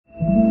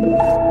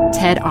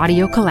TED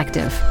Audio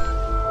Collective.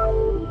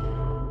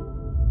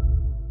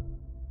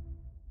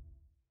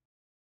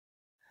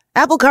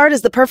 Apple Card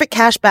is the perfect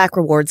cashback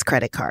rewards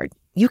credit card.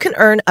 You can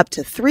earn up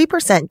to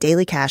 3%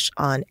 daily cash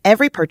on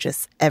every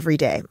purchase every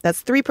day.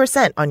 That's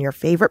 3% on your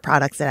favorite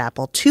products at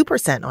Apple,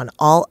 2% on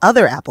all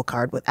other Apple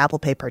Card with Apple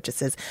Pay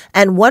purchases,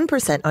 and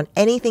 1% on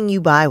anything you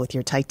buy with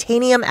your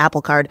titanium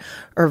Apple Card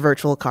or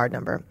virtual card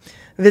number.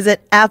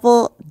 Visit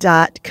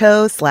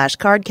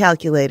apple.co/card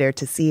calculator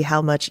to see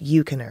how much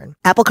you can earn.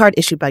 Apple Card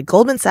issued by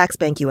Goldman Sachs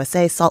Bank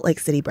USA, Salt Lake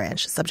City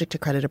branch. Subject to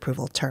credit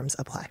approval. Terms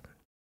apply.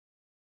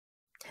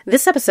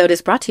 This episode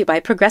is brought to you by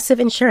Progressive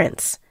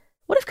Insurance.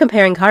 What if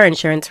comparing car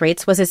insurance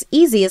rates was as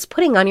easy as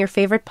putting on your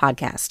favorite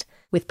podcast?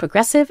 With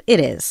Progressive, it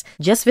is.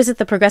 Just visit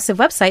the Progressive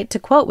website to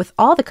quote with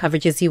all the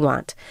coverages you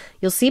want.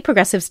 You'll see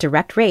Progressive's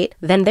direct rate,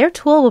 then their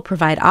tool will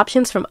provide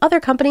options from other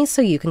companies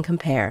so you can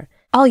compare.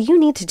 All you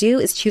need to do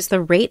is choose the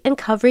rate and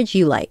coverage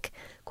you like.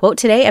 Quote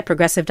today at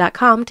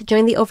Progressive.com to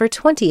join the over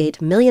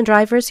 28 million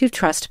drivers who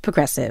trust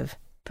Progressive.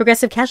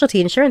 Progressive Casualty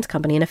Insurance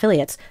Company and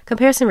Affiliates.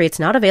 Comparison rates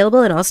not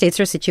available in all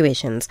states or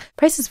situations.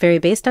 Prices vary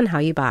based on how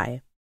you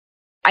buy.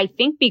 I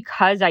think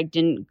because I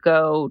didn't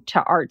go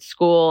to art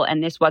school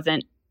and this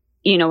wasn't,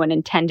 an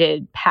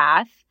intended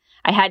path,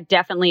 I had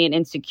definitely an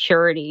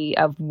insecurity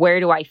of where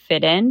do I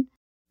fit in.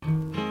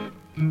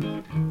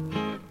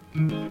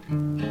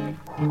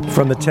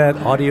 From the TED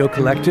Audio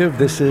Collective,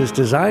 this is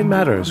Design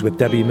Matters with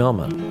Debbie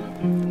Millman.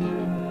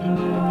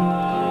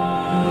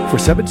 For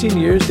 17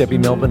 years, Debbie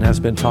Millman has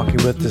been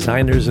talking with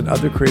designers and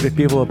other creative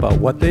people about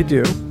what they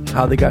do,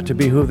 how they got to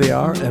be who they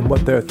are, and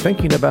what they're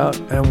thinking about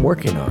and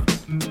working on.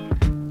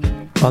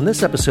 On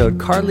this episode,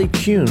 Carly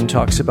Kuhn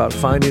talks about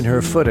finding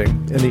her footing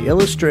in the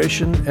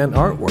illustration and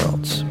art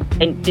worlds.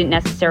 I didn't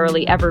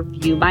necessarily ever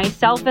view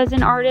myself as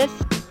an artist.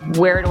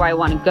 Where do I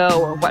want to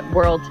go, or what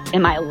world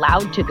am I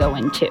allowed to go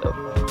into?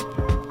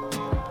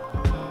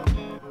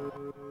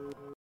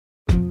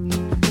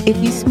 If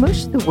you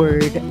smush the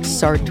word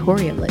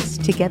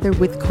sartorialist together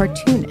with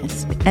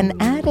cartoonist and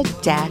add a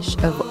dash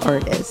of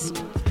artist,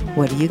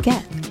 what do you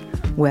get?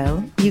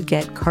 Well, you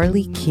get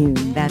Carly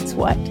Kuhn, that's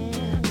what.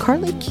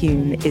 Carly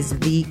Kuhn is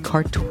the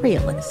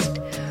Cartorialist.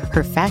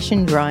 Her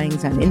fashion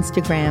drawings on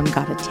Instagram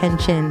got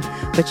attention,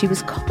 but she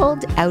was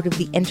called out of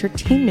the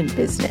entertainment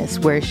business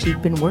where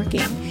she'd been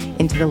working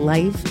into the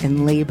life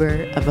and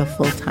labor of a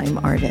full-time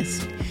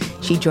artist.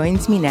 She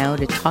joins me now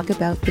to talk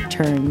about the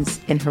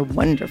turns in her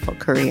wonderful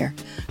career.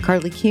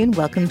 Carly Kuhn,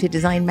 welcome to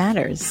Design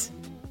Matters.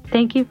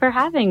 Thank you for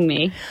having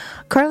me.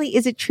 Carly,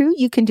 is it true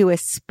you can do a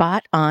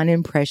spot-on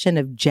impression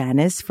of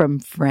Janice from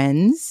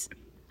Friends?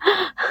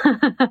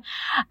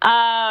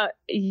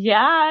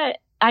 Yeah,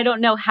 I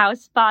don't know how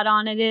spot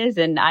on it is,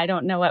 and I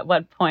don't know at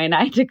what point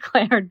I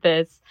declared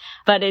this,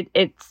 but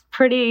it's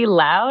pretty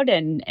loud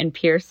and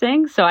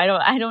piercing. So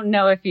I don't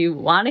know if you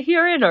want to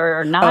hear it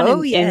or not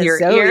in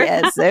your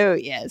ear. Oh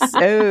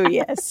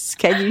yes.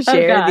 Can you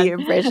share the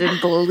impression,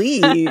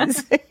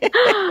 please?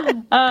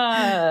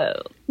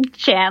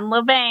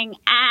 Chandler Bang.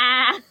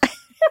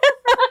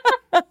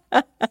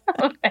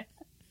 Okay.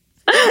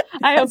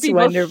 I hope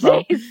people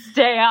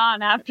stay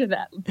on after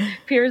that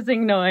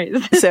piercing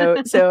noise. So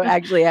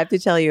actually, I have to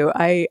tell you,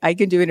 I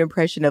can do an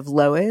impression of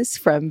Lois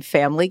from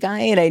Family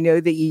Guy, and I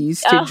know that you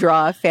used to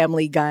draw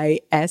Family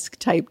Guy-esque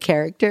type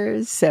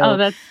characters. So,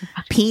 that's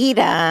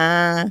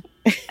Peter.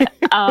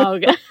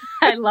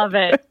 I love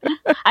it.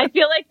 I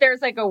feel like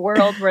there's like a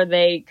world where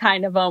they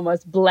kind of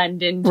almost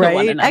blend into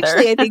one another.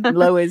 Actually, I think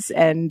Lois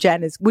and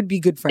Janice would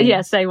be good friends.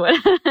 Yes, I would.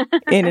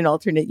 In an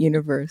alternate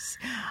universe.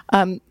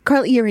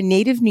 Carly, you're a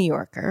native New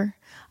Yorker,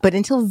 but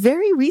until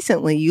very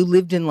recently, you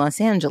lived in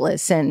Los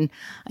Angeles. And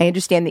I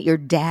understand that your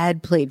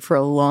dad played for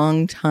a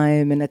long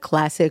time in a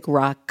classic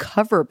rock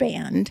cover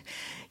band.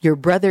 Your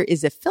brother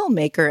is a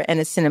filmmaker and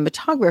a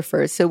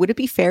cinematographer. So would it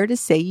be fair to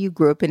say you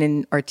grew up in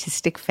an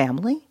artistic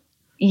family?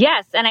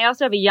 Yes. And I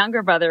also have a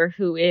younger brother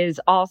who is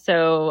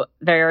also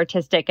very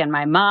artistic, and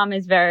my mom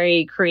is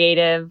very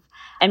creative.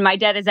 And my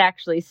dad is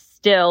actually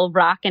still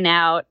rocking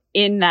out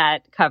in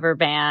that cover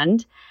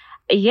band.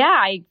 Yeah,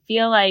 I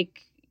feel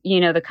like,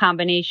 the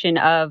combination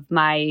of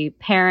my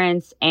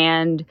parents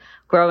and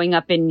growing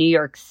up in New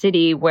York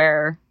City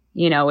where,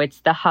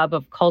 it's the hub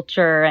of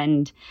culture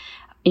and,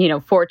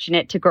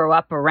 fortunate to grow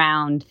up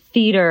around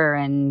theater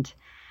and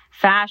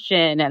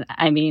fashion.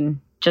 And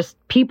just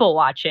people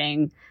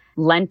watching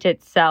lent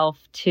itself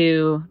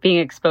to being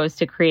exposed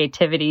to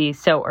creativity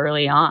so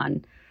early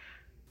on.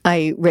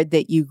 I read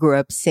that you grew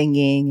up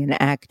singing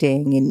and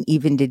acting and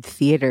even did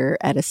theater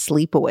at a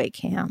sleepaway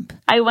camp.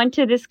 I went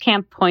to this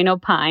camp, Point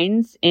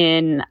O'Pines,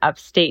 in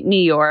upstate New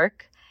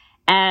York.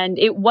 And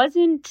it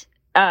wasn't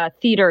a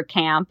theater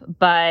camp,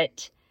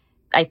 but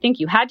I think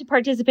you had to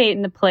participate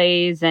in the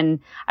plays. And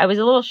I was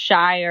a little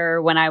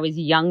shyer when I was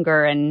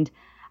younger. And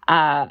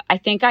I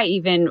think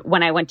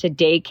when I went to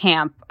day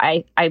camp,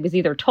 I was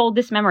either told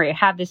this memory or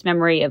have this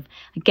memory of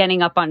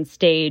getting up on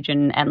stage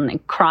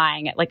and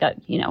crying at like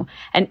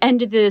an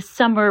end of the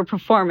summer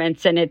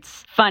performance. And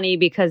it's funny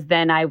because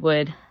then I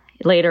would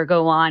later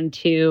go on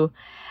to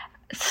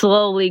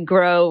slowly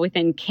grow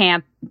within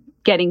camp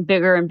getting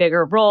bigger and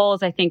bigger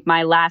roles. I think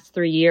my last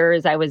 3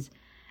 years, I was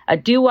a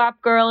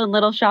doo-wop girl in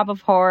Little Shop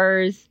of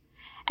Horrors.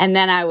 And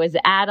then I was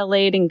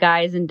Adelaide in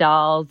Guys and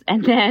Dolls.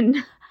 And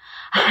then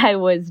I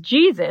was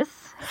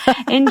Jesus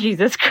in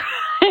Jesus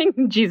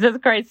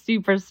Christ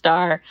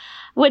Superstar,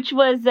 which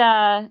was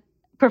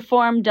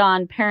performed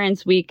on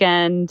Parents'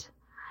 Weekend,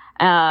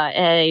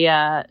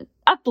 a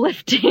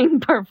uplifting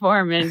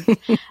performance.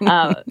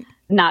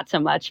 Not so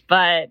much,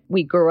 but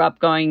we grew up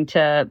going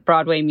to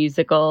Broadway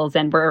musicals,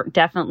 and we're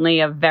definitely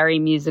a very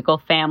musical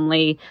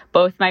family.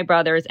 Both my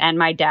brothers and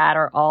my dad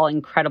are all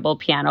incredible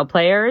piano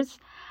players.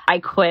 I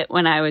quit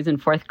when I was in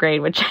 4th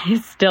grade, which I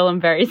still am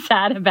very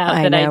sad about.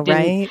 I didn't.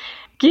 Right?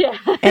 Yeah.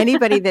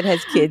 Anybody that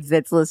has kids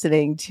that's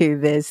listening to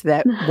this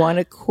that want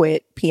to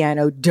quit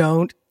piano,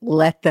 don't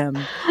let them.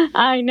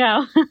 I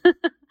know.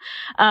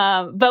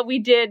 But we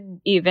did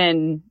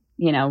even,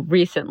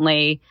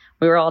 recently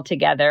we were all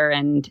together,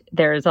 and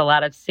there's a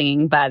lot of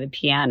singing by the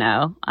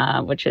piano,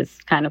 which is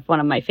kind of one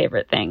of my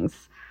favorite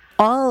things.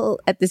 All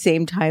at the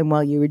same time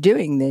while you were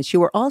doing this, you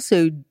were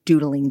also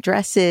doodling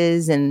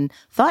dresses and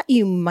thought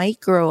you might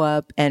grow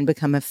up and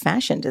become a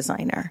fashion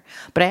designer.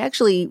 But I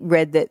actually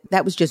read that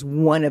that was just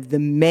one of the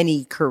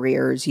many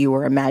careers you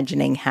were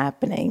imagining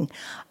happening.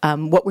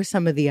 What were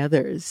some of the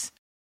others?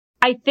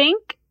 I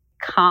think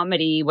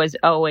comedy was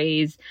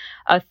always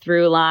a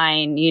through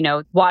line,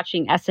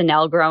 watching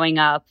SNL growing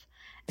up.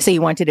 So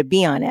you wanted to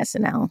be on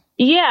SNL?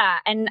 Yeah.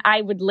 And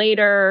I would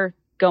later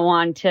go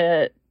on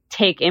to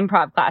take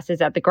improv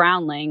classes at the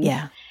Groundlings.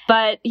 Yeah.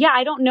 But yeah,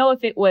 I don't know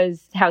if it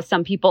was how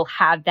some people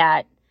have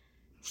that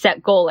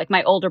set goal. Like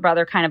my older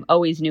brother kind of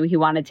always knew he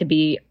wanted to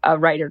be a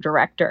writer,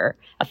 director,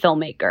 a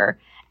filmmaker.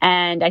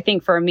 And I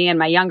think for me and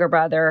my younger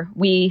brother,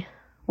 we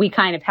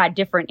kind of had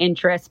different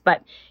interests,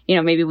 but,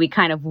 maybe we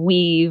kind of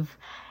weave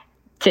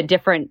to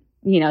different,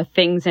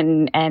 things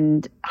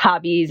and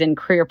hobbies and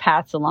career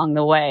paths along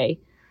the way.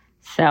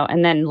 So,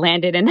 and then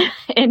landed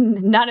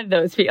in none of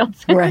those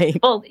fields. Right.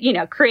 Well,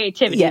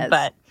 creativity, yes.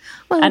 But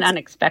an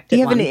unexpected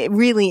one. You have a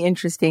really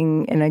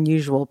interesting and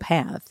unusual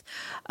path.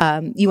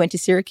 You went to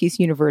Syracuse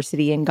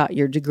University and got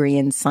your degree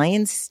in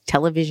science,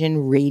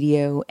 television,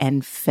 radio,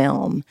 and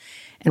film.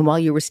 And while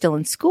you were still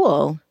in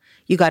school,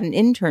 you got an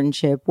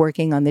internship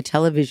working on the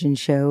television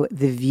show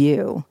The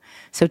View.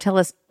 So tell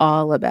us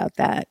all about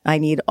that. I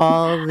need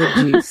all the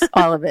juice,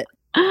 all of it.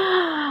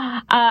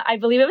 I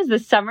believe it was the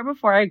summer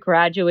before I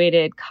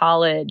graduated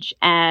college,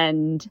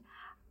 and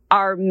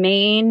our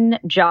main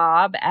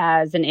job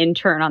as an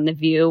intern on The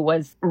View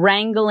was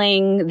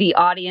wrangling the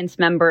audience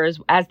members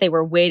as they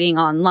were waiting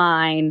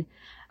online,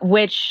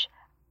 which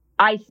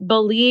I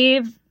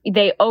believe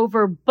they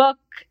overbook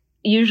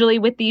usually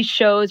with these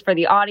shows for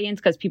the audience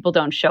because people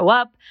don't show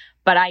up.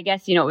 But I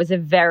guess, it was a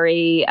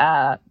very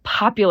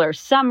popular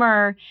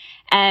summer,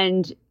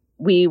 and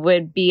we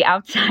would be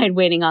outside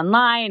waiting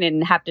online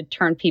and have to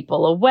turn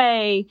people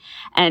away.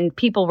 And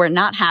people were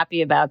not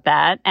happy about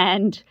that.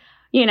 And,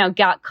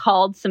 got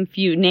called some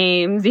few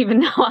names, even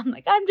though I'm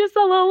like, I'm just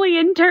a lowly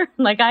intern.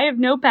 Like, I have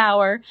no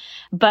power.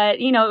 But,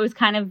 it was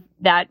kind of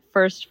that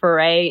first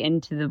foray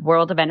into the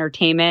world of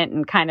entertainment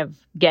and kind of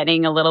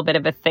getting a little bit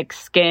of a thick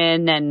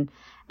skin, and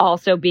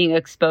also being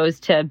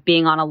exposed to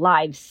being on a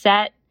live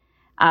set.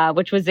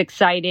 Which was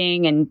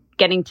exciting, and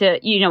getting to,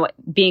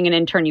 being an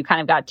intern, you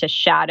kind of got to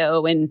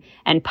shadow and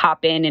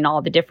pop in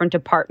all the different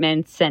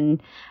departments. And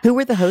who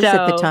were the hosts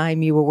at the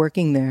time you were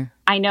working there?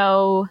 I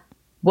know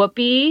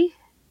Whoopi,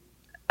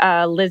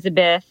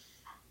 Elizabeth,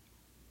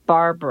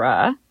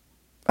 Barbara.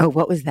 Oh,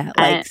 what was that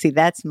like? See,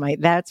 that's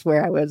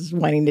where I was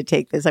wanting to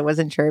take this. I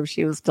wasn't sure if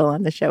she was still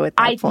on the show at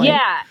that point.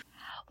 Yeah.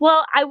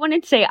 Well, I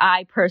wouldn't say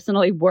I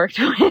personally worked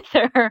with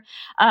her.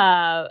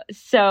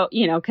 So,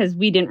 because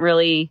we didn't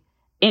really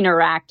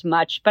interact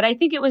much, but I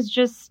think it was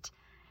just,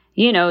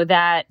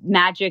 that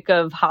magic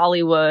of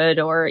Hollywood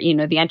or,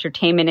 the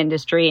entertainment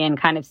industry, and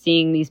kind of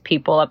seeing these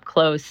people up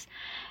close.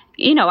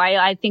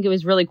 I think it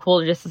was really cool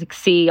to just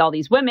see all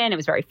these women. It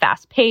was very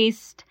fast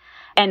paced,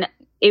 and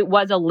it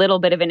was a little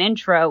bit of an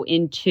intro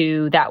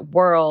into that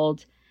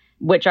world,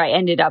 which I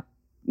ended up,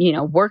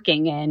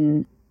 working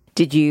in.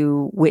 Did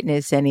you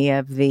witness any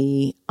of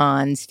the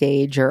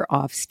on-stage or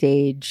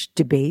off-stage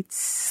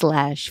debates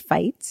 /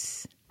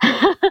 fights?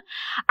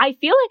 I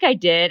feel like I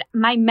did.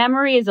 My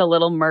memory is a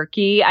little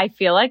murky. I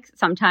feel like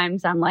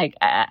sometimes I'm like,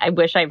 I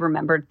wish I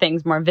remembered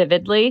things more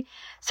vividly.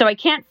 So I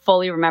can't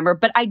fully remember,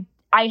 but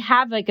I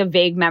have like a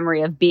vague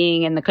memory of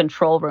being in the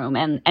control room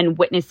and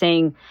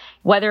witnessing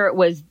whether it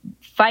was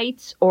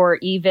fights or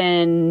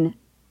even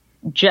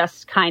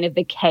just kind of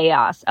the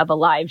chaos of a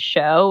live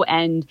show,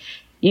 and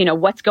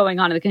what's going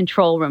on in the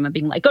control room, and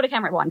being like, go to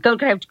camera one, go to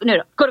camera two,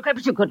 go to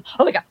camera two,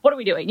 oh my God, what are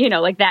we doing?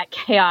 Like that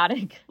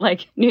chaotic,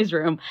 like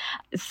newsroom.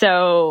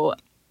 So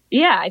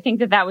yeah, I think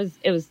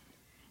it was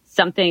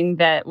something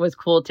that was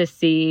cool to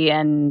see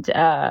and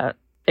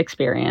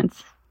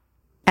experience.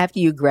 After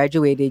you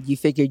graduated, you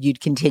figured you'd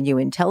continue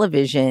in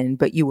television,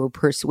 but you were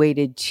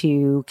persuaded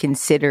to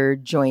consider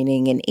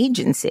joining an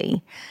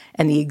agency.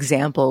 And the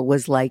example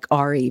was like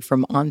Ari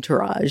from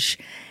Entourage.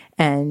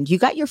 And you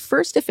got your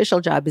first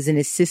official job as an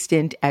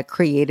assistant at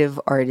Creative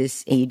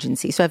Artists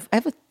Agency. So I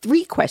have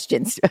 3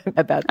 questions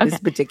about this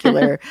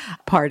particular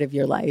part of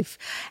your life.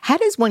 How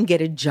does one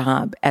get a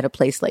job at a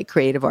place like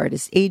Creative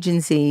Artists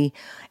Agency?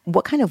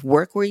 What kind of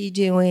work were you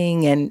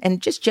doing?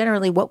 And just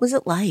generally, what was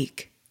it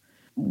like?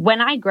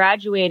 When I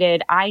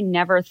graduated, I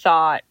never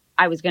thought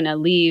I was going to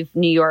leave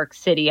New York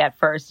City at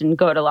first and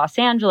go to Los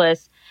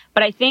Angeles.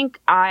 But I think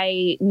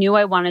I knew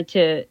I wanted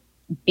to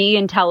be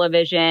in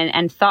television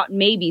and thought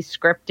maybe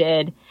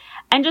scripted,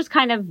 and just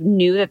kind of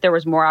knew that there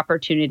was more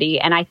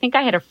opportunity. And I think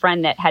I had a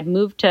friend that had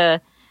moved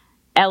to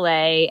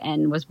LA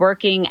and was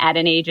working at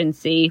an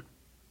agency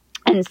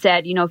and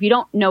said, you know, if you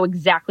don't know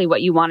exactly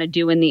what you want to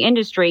do in the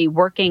industry,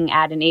 working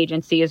at an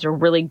agency is a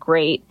really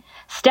great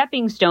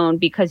stepping stone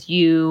because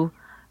you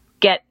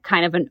get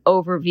kind of an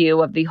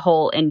overview of the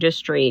whole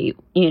industry.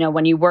 You know,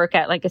 when you work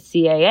at like a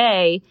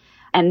CAA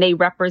and they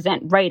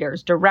represent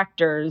writers,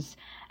 directors,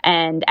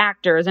 and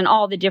actors and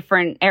all the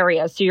different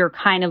areas. So you're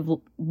kind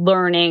of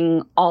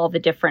learning all the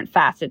different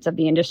facets of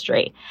the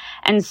industry.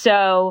 And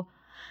so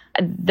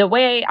the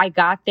way I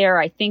got there,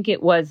 I think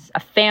it was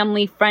a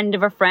family friend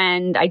of a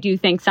friend. I do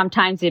think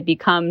sometimes it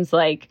becomes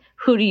like,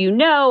 who do you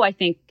know? I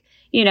think,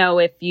 you know,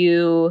 if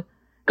you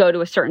go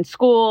to a certain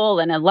school,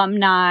 an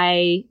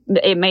alumni,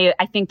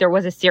 I think there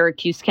was a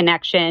Syracuse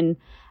connection,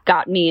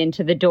 got me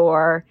into the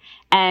door.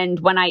 And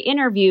when I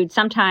interviewed,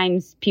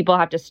 sometimes people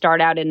have to start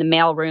out in the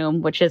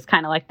mailroom, which is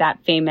kind of like that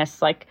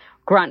famous like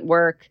grunt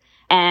work.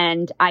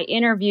 And I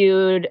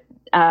interviewed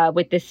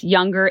with this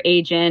younger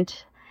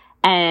agent,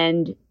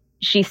 and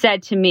she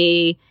said to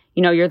me,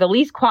 you know, you're the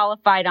least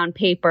qualified on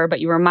paper,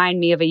 but you remind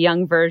me of a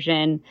young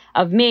version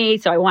of me.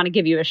 So I want to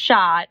give you a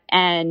shot.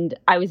 And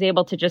I was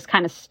able to just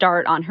kind of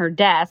start on her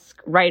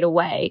desk right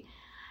away.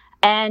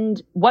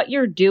 And what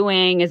you're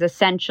doing is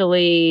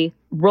essentially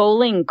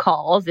rolling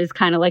calls is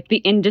kind of like the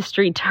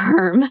industry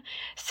term.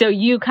 So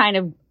you kind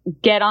of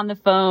get on the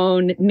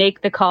phone,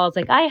 make the calls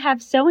like, I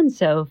have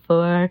so-and-so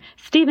for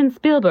Steven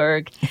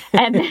Spielberg.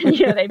 And then,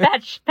 you know, they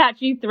patch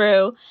you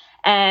through,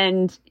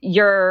 and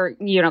you're,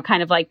 you know,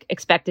 kind of like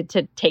expected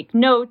to take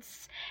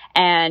notes,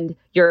 and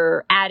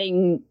you're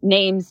adding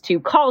names to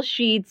call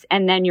sheets.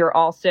 And then you're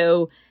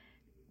also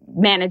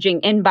managing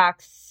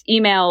inbox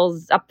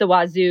emails up the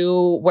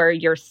wazoo, where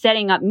you're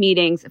setting up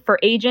meetings for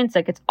agents.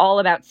 Like, it's all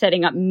about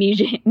setting up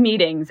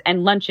meetings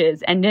and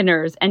lunches and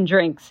dinners and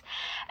drinks.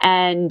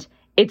 And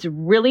it's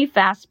really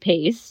fast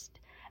paced.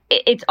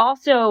 It's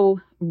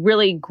also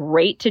really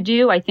great to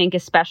do, I think,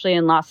 especially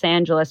in Los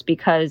Angeles,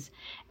 because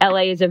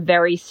LA is a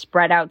very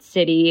spread out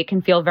city. It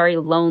can feel very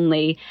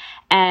lonely.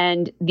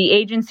 And the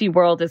agency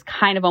world is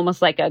kind of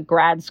almost like a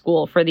grad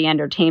school for the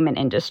entertainment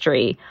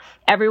industry.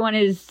 Everyone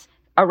is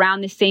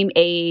around the same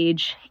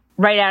age,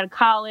 right out of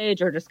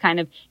college, or just kind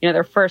of, you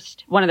know,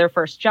 one of their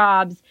first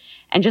jobs,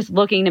 and just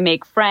looking to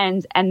make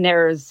friends. And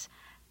there's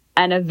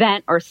an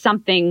event or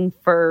something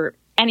for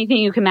anything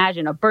you can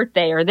imagine, a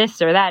birthday or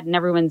this or that, and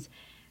everyone's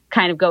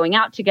kind of going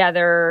out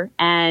together.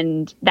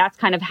 And that's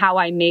kind of how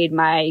I made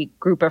my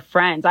group of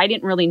friends. I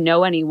didn't really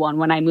know anyone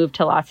when I moved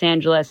to Los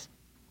Angeles.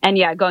 And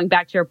yeah, going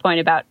back to your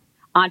point about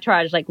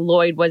entourage, like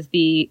Lloyd was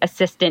the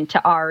assistant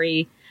to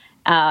Ari.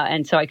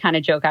 And so I kind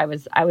of joke I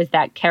was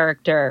that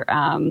character,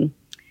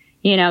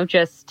 you know,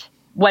 just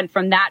went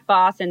from that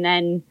boss and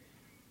then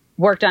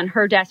worked on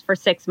her desk for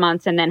 6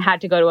 months, and then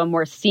had to go to a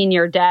more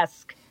senior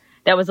desk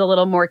that was a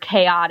little more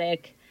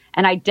chaotic.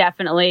 And I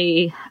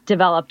definitely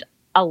developed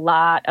a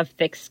lot of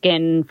thick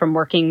skin from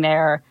working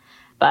there.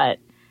 But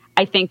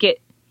I think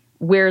it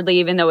weirdly,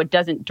 even though it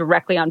doesn't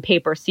directly on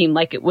paper seem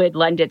like it would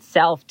lend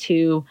itself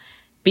to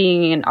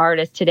being an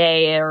artist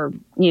today, or,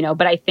 you know,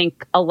 but I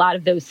think a lot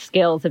of those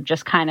skills of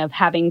just kind of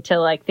having to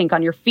like think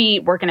on your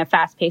feet, work in a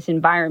fast paced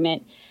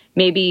environment,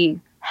 maybe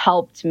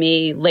helped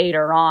me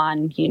later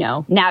on, you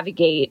know,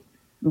 navigate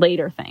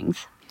later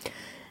things.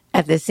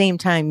 At the same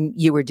time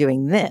you were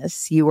doing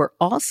this, you were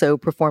also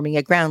performing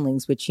at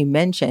Groundlings, which you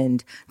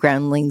mentioned.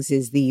 Groundlings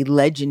is the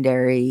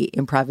legendary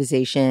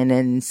improvisation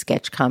and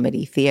sketch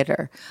comedy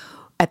theater.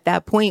 At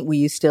that point, were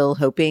you still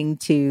hoping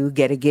to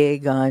get a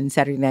gig on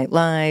Saturday Night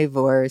Live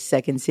or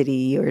Second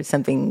City or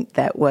something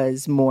that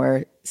was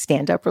more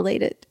stand-up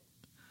related?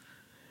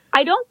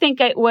 I don't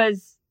think it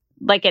was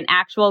like an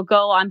actual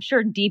goal. I'm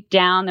sure deep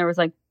down there was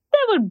like,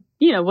 that would,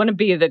 you know, wouldn't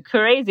be the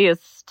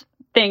craziest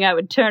thing I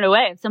would turn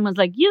away if someone's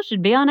like, you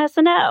should be on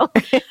SNL.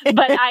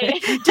 But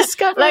I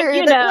discovered like,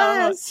 you at know,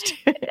 last.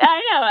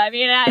 I know. I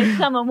mean, if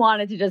someone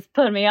wanted to just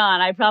put me on,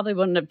 I probably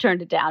wouldn't have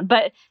turned it down.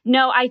 But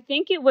no, I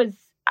think it was,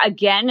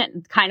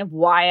 again, kind of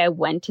why I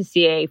went to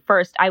CA.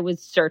 First, I was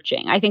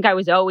searching. I think I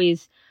was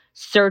always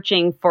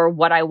searching for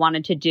what I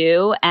wanted to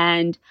do.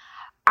 And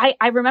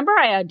I remember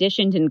I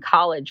auditioned in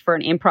college for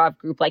an improv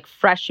group like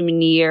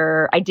freshman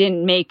year. I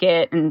didn't make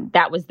it, and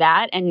that was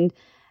that. And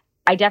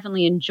I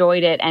definitely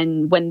enjoyed it.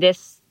 And when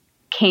this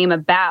came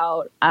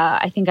about,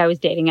 I think I was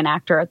dating an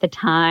actor at the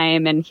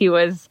time, and he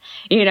was,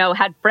 you know,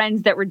 had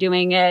friends that were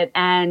doing it.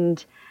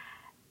 And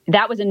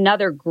that was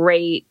another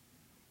great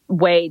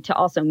way to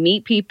also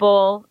meet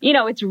people. You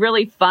know, it's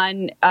really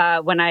fun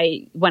when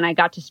I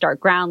got to start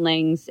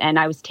Groundlings and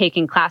I was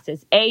taking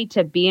classes,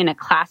 to be in a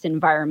class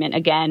environment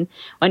again,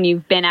 when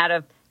you've been out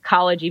of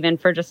college even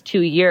for just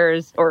 2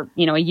 years or,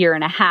 you know, a year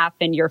and a half,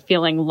 and you're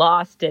feeling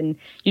lost and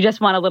you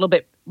just want a little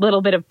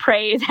bit of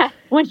praise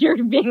when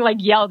you're being like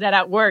yelled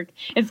at work.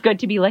 It's good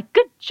to be like,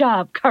 good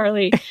job,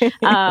 Carly.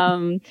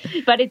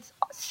 But it's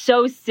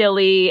so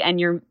silly,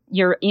 and you're,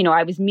 you know,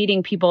 I was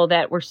meeting people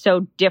that were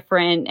so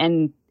different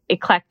and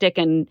eclectic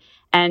and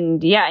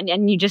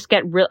you just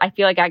get real. I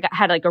feel like I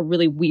had like a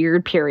really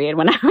weird period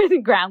when I was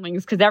in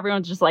Groundlings, because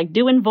everyone's just like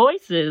doing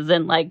voices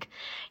and like,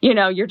 you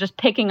know, you're just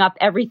picking up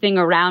everything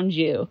around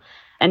you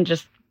and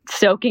just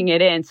soaking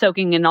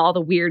in all the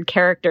weird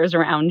characters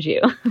around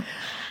you.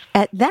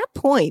 At that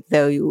point,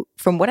 though,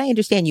 from what I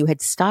understand, you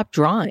had stopped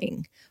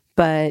drawing,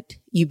 but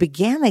you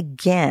began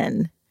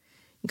again,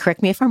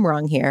 correct me if I'm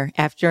wrong here,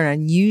 after an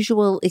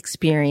unusual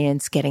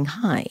experience getting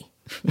high.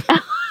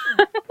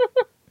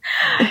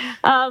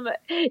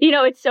 You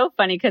know, it's so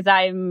funny because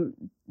I'm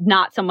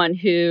not someone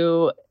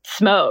who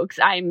smokes.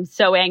 I'm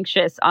so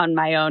anxious on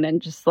my own,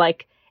 and just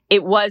like,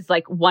 it was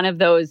like one of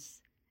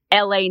those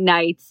LA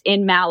nights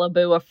in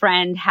Malibu. A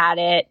friend had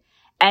it,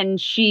 and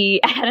I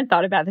hadn't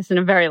thought about this in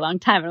a very long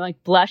time. I'm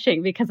like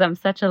blushing because I'm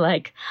such a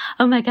like,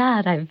 oh my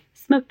God, I've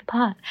smoked the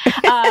pot.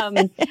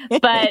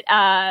 But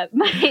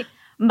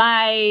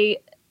my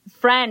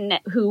friend,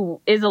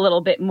 who is a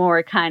little bit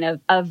more kind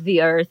of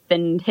the earth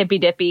and hippy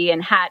dippy,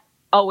 and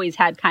always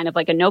had kind of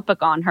like a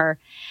notebook on her.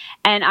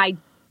 And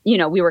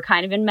we were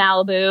kind of in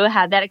Malibu,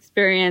 had that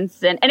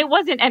experience, and it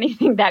wasn't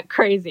anything that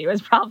crazy. It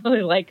was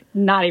probably like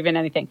not even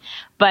anything.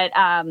 But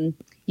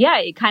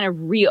it kind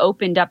of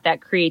reopened up that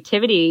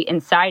creativity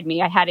inside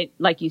me. I had it,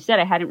 like you said,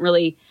 I hadn't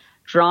really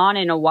drawn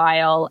in a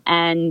while.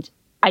 And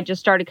I just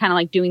started kind of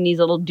like doing these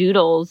little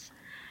doodles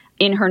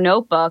in her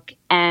notebook.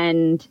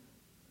 And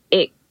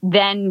it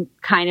then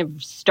kind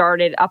of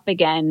started up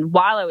again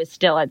while I was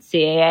still at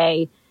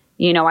CAA.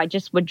 You know, I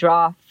just would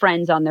draw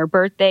friends on their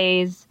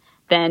birthdays.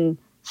 Then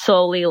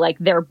slowly, like,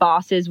 their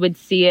bosses would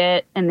see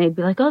it and they'd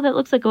be like, oh, that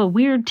looks like a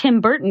weird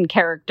Tim Burton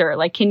character.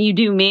 Like, can you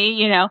do me?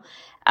 You know?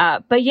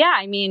 But yeah,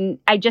 I mean,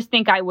 I just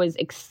think I was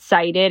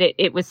excited.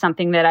 It was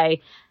something that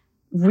I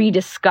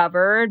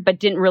rediscovered, but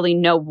didn't really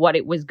know what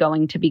it was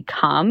going to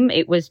become.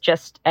 It was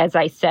just, as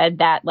I said,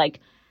 that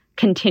like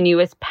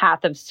continuous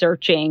path of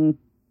searching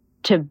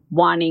to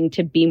wanting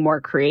to be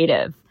more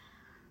creative.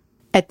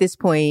 At this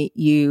point,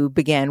 you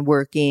began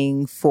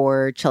working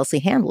for Chelsea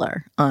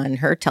Handler on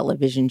her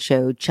television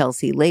show,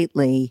 Chelsea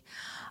Lately.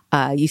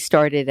 You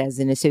started as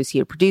an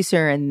associate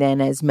producer and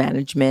then as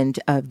management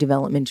of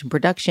development and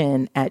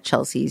production at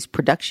Chelsea's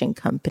production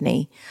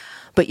company.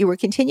 But you were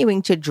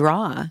continuing to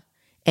draw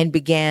and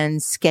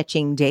began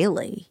sketching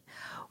daily.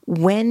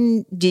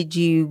 When did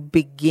you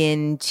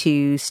begin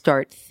to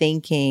start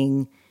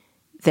thinking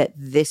that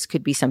this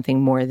could be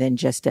something more than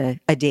just a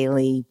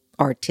daily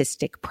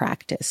artistic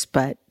practice,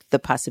 but the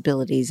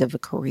possibilities of a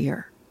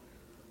career?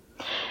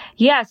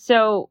 Yeah.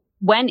 So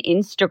when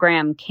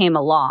Instagram came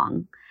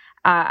along,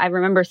 I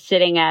remember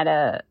sitting at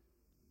a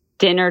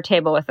dinner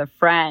table with a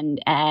friend,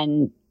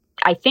 and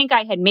I think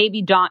I had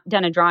maybe done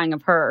a drawing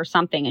of her or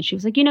something. And she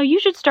was like, you know, you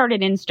should start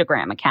an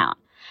Instagram account.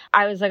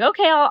 I was like,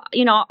 okay,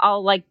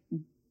 I'll like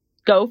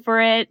go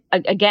for it.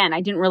 Again,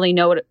 I didn't really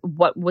know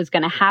what was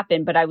going to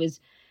happen, but I was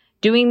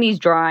doing these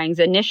drawings.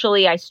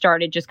 Initially, I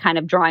started just kind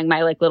of drawing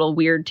my like little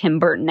weird Tim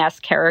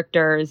Burton-esque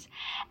characters.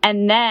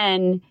 And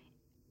then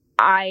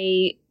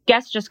I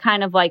guess just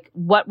kind of like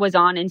what was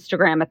on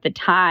Instagram at the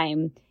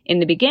time. In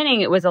the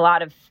beginning, it was a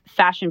lot of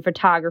fashion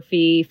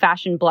photography,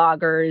 fashion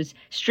bloggers,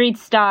 street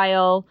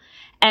style.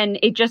 And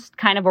it just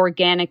kind of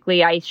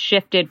organically, I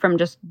shifted from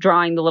just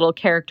drawing the little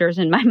characters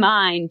in my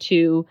mind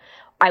to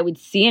I would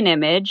see an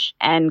image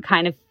and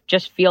kind of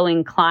just feel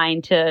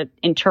inclined to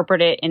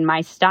interpret it in my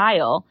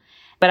style.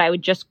 But I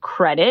would just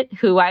credit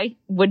who I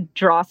would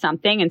draw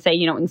something and say,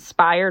 you know,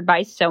 inspired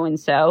by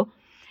so-and-so.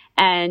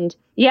 And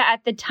yeah,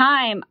 at the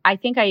time, I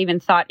think I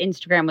even thought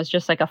Instagram was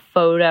just like a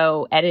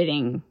photo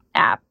editing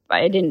app.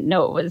 I didn't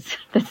know it was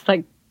this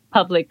like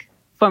public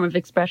form of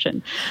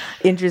expression.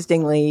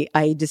 Interestingly,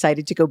 I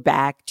decided to go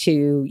back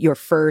to your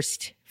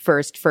first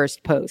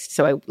post.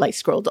 So I like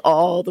scrolled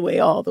all the way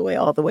back.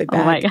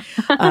 Oh my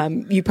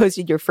God. You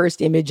posted your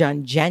first image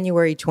on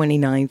January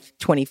 29th,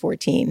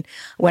 2014.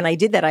 When I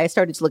did that, I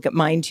started to look at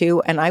mine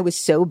too. And I was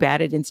so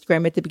bad at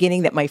Instagram at the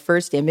beginning that my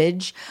first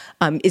image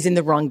is in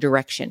the wrong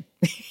direction.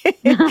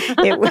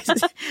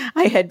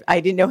 I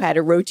didn't know how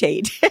to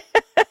rotate.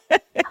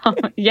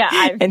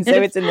 Yeah. And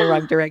so it's in the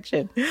wrong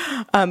direction.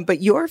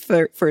 But your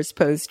first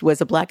post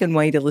was a black and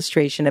white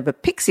illustration of a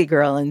pixie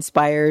girl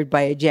inspired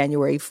by a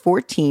January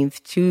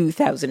 14th,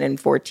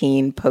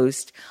 2014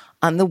 post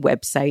on the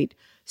website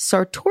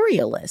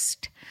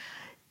Cartorialist.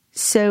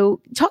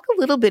 So talk a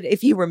little bit,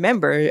 if you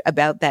remember,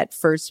 about that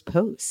first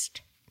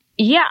post.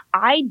 Yeah,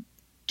 I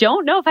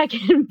don't know if I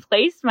can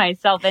place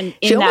myself in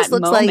that moment. She almost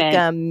looks like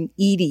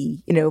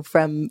Edie, you know,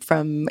 from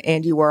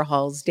Andy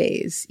Warhol's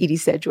days, Edie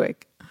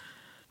Sedgwick.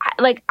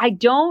 I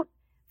don't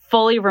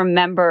fully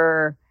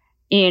remember,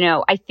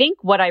 I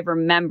think what I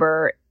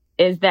remember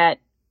is that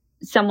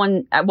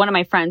one of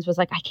my friends was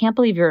like, I can't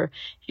believe you're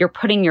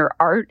putting your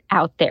art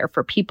out there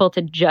for people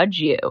to judge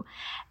you.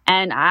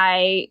 And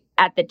I,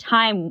 at the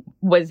time,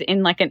 was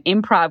in like an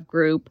improv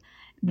group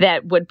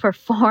that would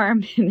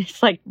perform in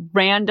this like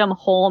random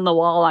hole in the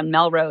wall on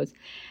Melrose.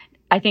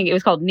 I think it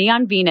was called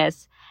Neon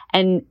Venus.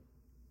 And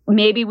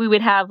maybe we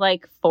would have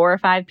like 4 or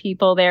 5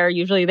 people there.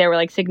 Usually there were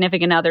like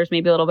significant others,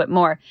 maybe a little bit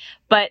more.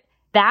 But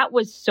that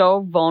was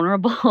so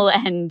vulnerable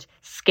and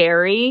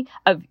scary,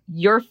 of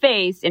your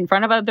face in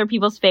front of other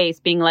people's face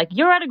being like,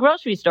 you're at a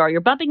grocery store,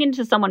 you're bumping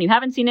into someone you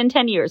haven't seen in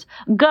 10 years.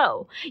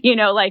 Go.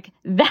 Like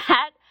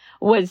that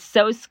was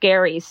so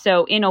scary.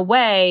 So in a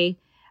way,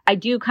 I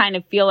do kind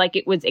of feel like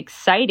it was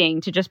exciting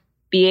to just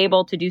be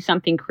able to do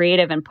something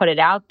creative and put it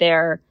out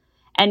there.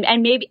 And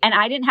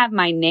I didn't have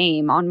my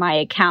name on my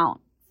account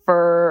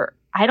for,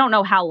 I don't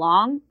know how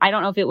long. I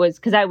don't know if it was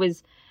because I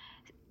was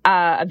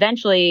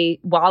eventually,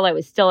 while I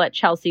was still at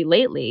Chelsea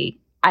lately,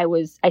 I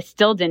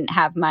still didn't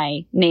have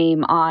my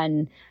name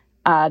on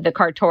the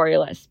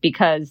Cartorialist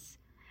because,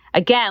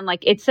 again,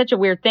 like it's such a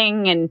weird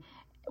thing. And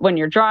when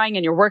you're drawing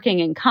and you're working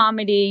in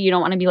comedy, you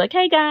don't want to be like,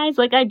 hey guys,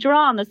 like I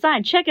draw on the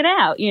side, check it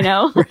out,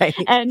 Right.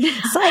 And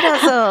side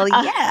hustle,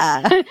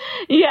 yeah.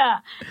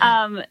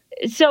 Yeah.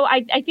 So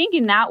I think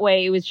in that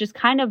way, it was just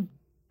kind of,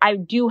 I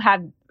do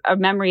have a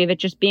memory of it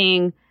just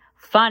being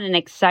fun and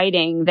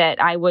exciting,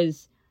 that I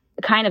was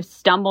kind of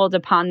stumbled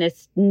upon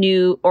this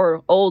new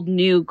or old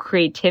new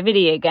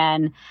creativity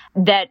again,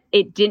 that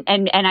it didn't.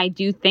 And I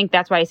do think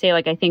that's why I say,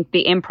 like, I think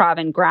the improv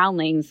and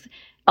Groundlings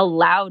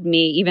allowed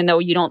me, even though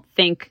you don't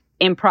think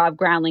improv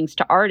Groundlings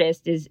to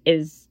artist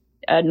is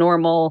a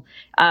normal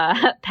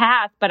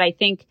path, but I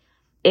think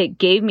it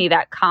gave me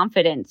that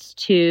confidence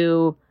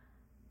to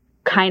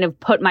kind of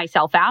put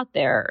myself out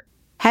there.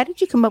 How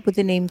did you come up with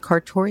the name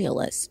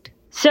Cartorialist?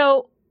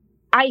 So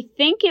I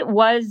think it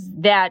was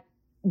that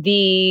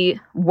the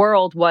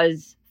world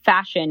was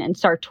fashion and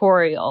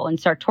sartorial and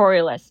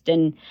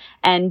sartorialist.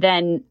 And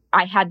then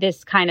I had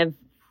this kind of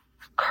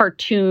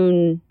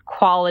cartoon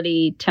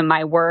quality to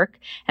my work.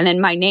 And then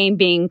my name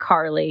being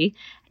Carly,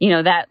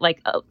 that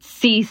like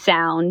C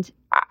sound.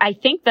 I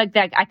think that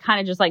I kind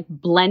of just like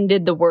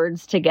blended the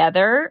words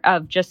together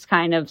of just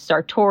kind of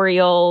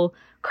sartorial,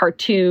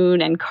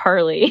 cartoon, and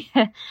Carly.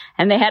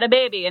 And they had a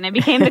baby and it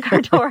became the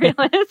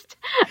Cartorialist.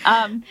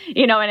 And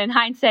in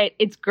hindsight,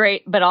 it's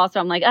great. But also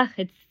I'm like,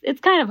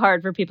 it's kind of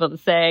hard for people to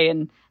say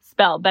and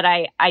spell. But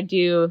I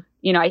do,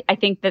 I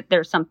think that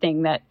there's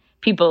something that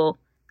people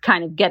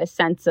kind of get a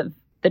sense of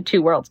the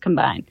two worlds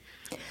combined.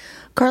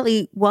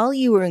 Carly, while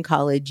you were in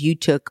college, you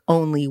took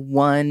only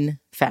one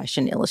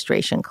fashion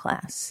illustration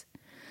class.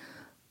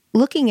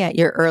 Looking at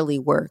your early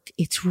work,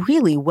 it's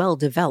really well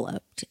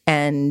developed,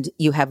 and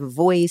you have a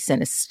voice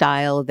and a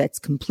style that's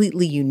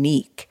completely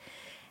unique.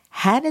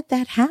 How did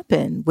that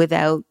happen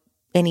without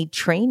any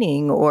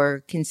training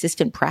or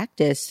consistent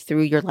practice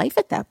through your life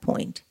at that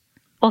point?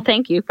 Well,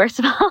 thank you, first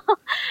of all.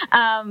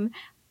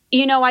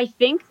 I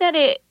think that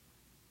it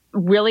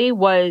really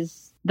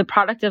was the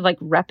product of like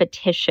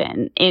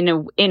repetition in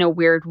a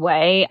weird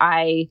way.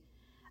 I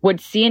would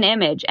see an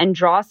image and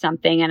draw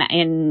something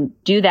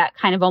and do that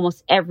kind of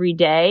almost every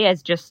day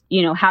as just,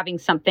 having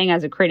something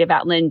as a creative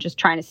outlet and just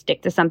trying to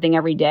stick to something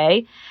every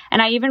day.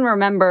 And I even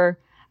remember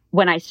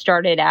when I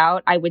started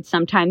out, I would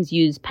sometimes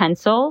use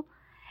pencil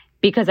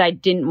because I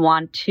didn't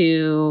want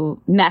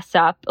to mess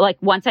up. Like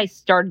once I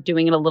started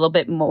doing it a little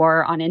bit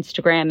more on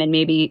Instagram and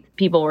maybe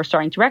people were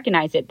starting to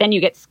recognize it, then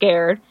you get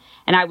scared.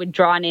 And I would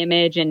draw an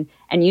image and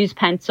use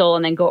pencil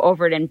and then go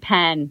over it in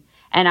pen.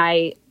 And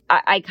I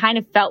kind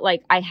of felt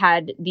like I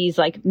had these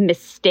like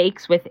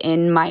mistakes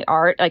within my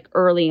art, like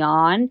early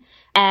on,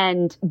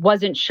 and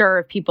wasn't sure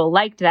if people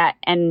liked that.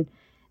 And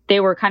they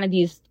were kind of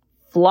these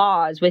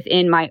flaws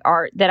within my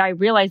art that I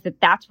realized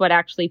that that's what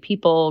actually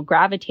people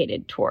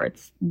gravitated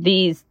towards,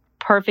 these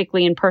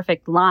perfectly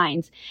imperfect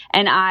lines.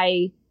 And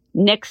I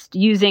nixed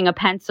using a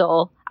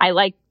pencil. I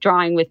like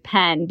drawing with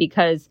pen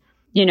because,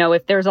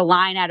 if there's a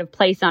line out of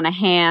place on a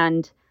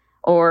hand,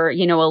 or, a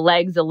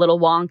leg's a little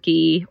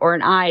wonky, or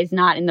an eye's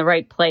not in the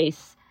right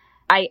place,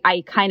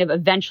 I kind of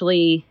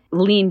eventually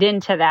leaned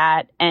into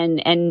that.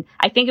 And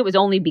I think it was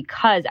only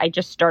because I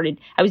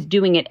was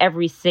doing it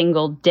every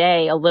single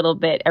day, a little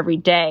bit every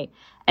day.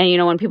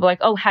 And, when people are like,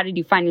 oh, how did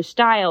you find your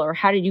style? Or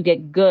how did you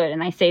get good?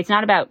 And I say, it's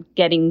not about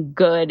getting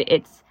good.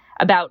 It's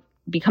about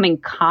becoming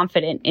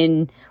confident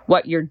in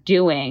what you're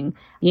doing.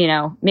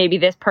 Maybe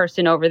this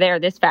person over there,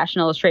 this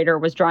fashion illustrator,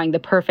 was drawing the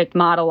perfect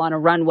model on a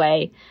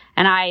runway.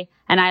 And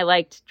I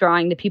liked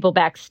drawing the people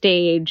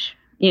backstage,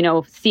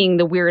 seeing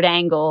the weird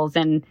angles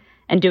and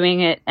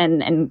doing it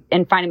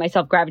and finding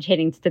myself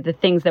gravitating to the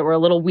things that were a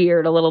little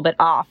weird, a little bit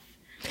off.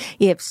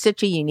 You have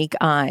such a unique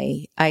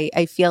eye.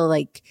 I feel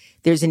like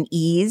there's an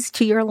ease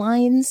to your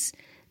lines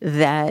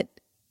that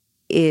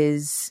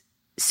is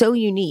so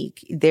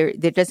unique.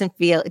 It doesn't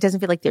feel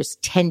like there's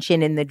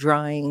tension in the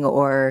drawing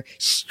or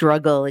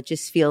struggle. It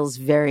just feels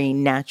very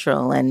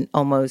natural and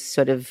almost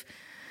sort of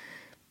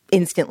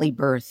instantly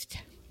birthed.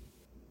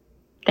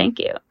 Thank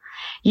you.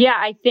 Yeah,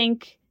 I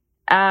think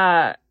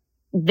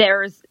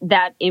there's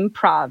that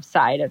improv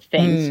side of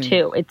things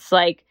too. It's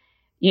like,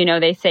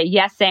 they say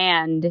yes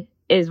and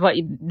is what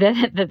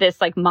this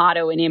like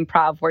motto in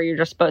improv where you're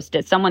just supposed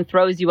to, someone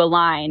throws you a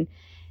line,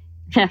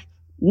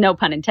 no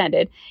pun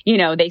intended,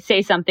 they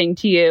say something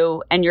to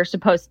you and you're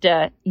supposed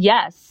to,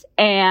 yes.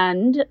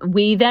 And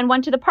we then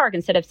went to the park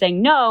instead of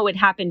saying, no, it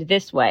happened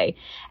this way.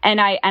 And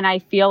I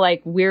feel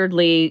like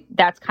weirdly,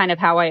 that's kind of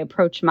how I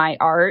approach my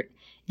art.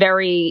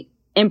 Very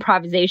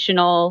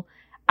improvisational.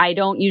 I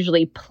don't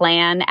usually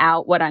plan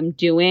out what I'm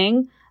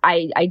doing.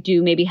 I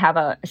do maybe have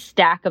a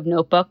stack of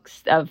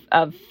notebooks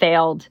of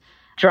failed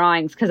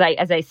drawings because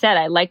as I said,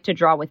 I like to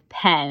draw with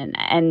pen,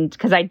 and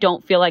because I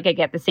don't feel like I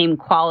get the same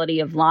quality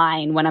of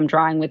line when I'm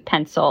drawing with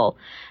pencil,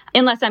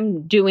 unless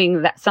I'm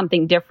doing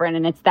something different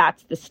and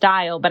that's the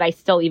style. But I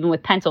still, even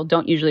with pencil,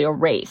 don't usually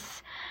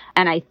erase.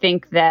 And I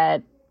think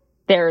that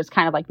there's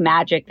kind of like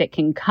magic that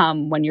can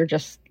come when you're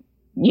just,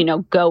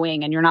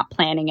 going and you're not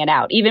planning it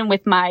out. Even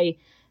with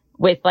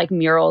like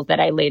murals that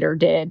I later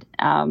did,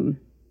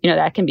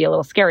 that can be a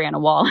little scary on a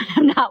wall.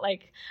 I'm not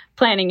like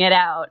planning it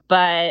out,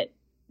 but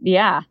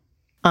yeah.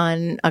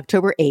 On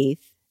October 8th,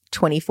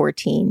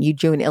 2014, you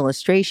drew an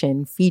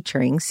illustration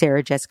featuring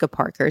Sarah Jessica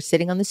Parker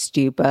sitting on the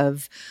stoop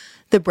of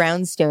the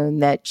brownstone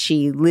that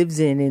she lives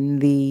in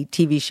the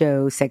TV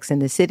show Sex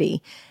and the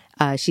City.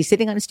 She's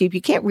sitting on a stoop.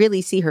 You can't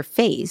really see her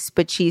face,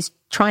 but she's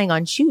trying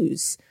on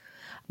shoes.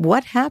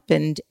 What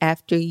happened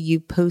after you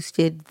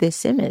posted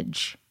this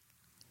image?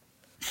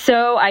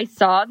 So I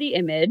saw the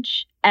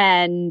image,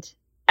 and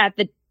at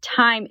the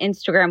time,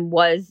 Instagram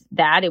was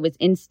that. It was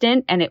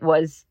instant, and it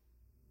was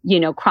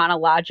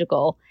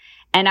chronological.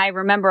 And I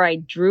remember I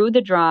drew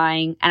the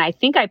drawing and I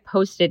think I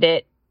posted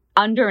it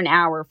under an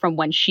hour from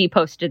when she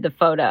posted the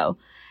photo.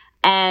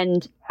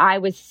 And I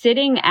was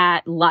sitting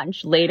at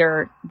lunch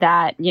later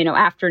that,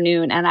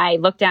 afternoon, and I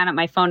looked down at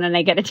my phone and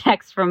I get a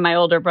text from my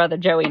older brother,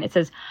 Joey, and it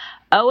says,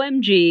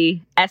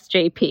 OMG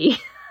SJP.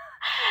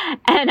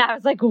 And I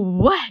was like,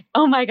 what?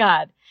 Oh my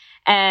God.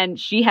 And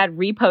she had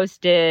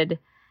reposted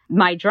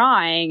my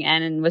drawing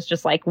and was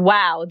just like,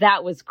 wow,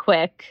 that was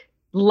quick.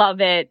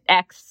 Love it,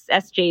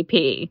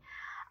 SJP.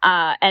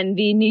 And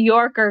the New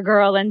Yorker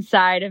girl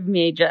inside of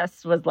me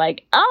just was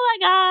like, oh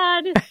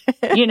my God,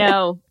 any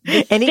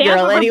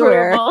girl,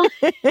 anywhere.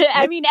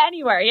 I mean,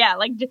 anywhere. Yeah.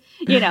 Like,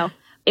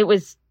 it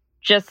was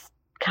just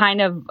kind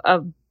of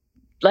a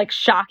like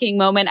shocking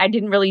moment. I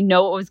didn't really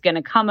know what was going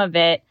to come of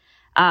it.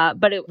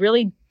 But it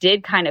really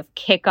did kind of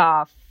kick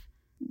off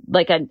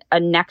like a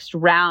next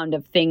round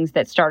of things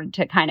that started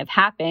to kind of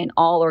happen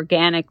all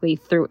organically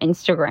through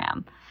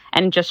Instagram.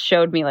 And it just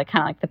showed me like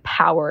kind of like the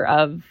power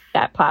of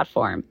that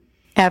platform.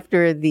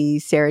 After the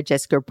Sarah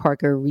Jessica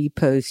Parker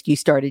repost, you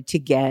started to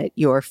get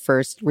your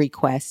first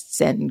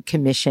requests and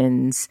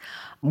commissions.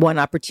 One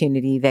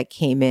opportunity that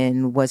came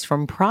in was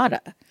from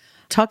Prada.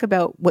 Talk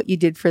about what you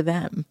did for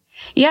them.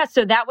 Yeah,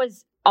 so that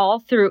was all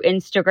through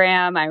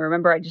Instagram. I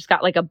remember I just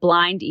got like a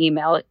blind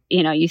email.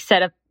 You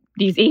set up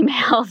these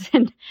emails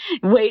and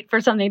wait for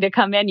something to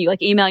come in. You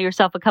like email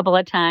yourself a couple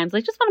of times,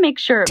 like just want to make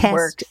sure it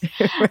works.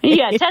 Right.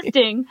 Yeah,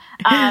 testing.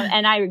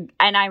 And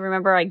I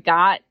remember I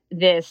got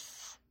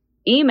this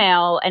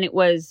email and it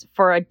was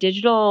for a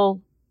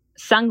digital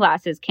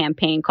sunglasses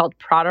campaign called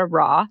Prada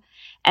Raw.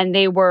 And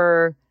they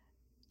were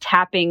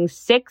tapping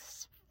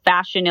 6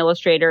 fashion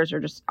illustrators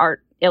or just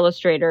art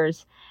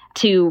illustrators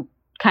to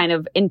kind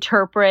of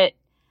interpret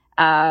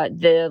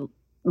the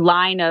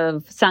line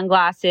of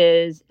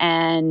sunglasses,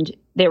 and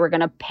they were going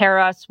to pair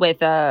us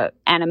with a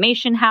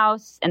animation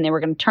house, and they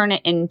were going to turn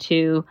it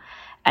into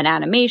an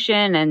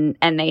animation,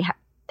 and they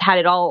had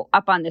it all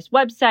up on this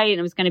website, and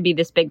it was going to be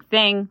this big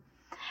thing.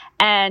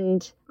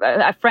 And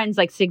a friend's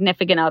like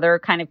significant other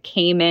kind of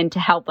came in to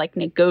help like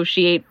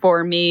negotiate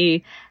for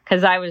me,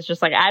 because I was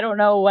just like, I don't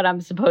know what I'm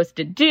supposed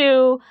to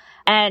do.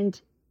 And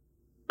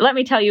let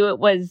me tell you,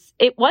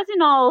 it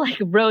wasn't all like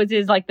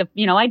roses, like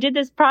I did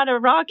this Prada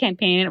Raw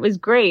campaign and it was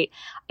great.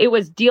 It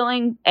was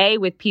dealing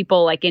with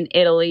people like in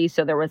Italy.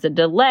 So there was a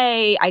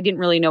delay. I didn't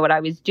really know what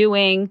I was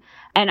doing.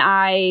 And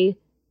I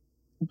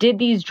did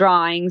these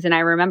drawings and I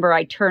remember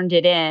I turned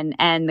it in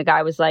and the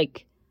guy was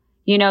like,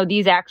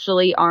 these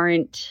actually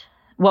aren't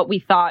what we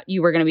thought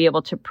you were going to be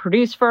able to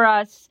produce for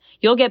us.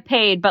 You'll get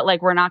paid, but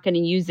like, we're not going to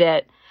use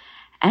it.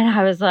 And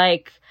I was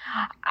like,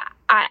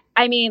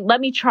 I mean, let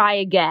me try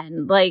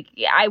again. Like,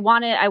 I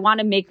want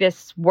to make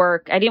this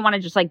work. I didn't want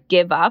to just like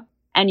give up.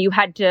 And you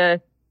had to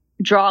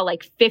draw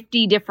like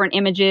 50 different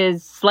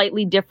images,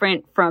 slightly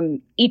different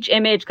from each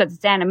image because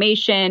it's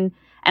animation.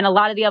 And a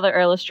lot of the other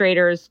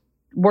illustrators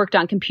worked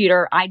on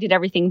computer. I did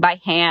everything by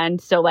hand.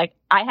 So like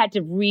I had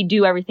to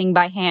redo everything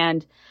by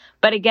hand.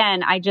 But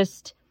again, I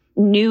just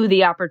knew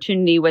the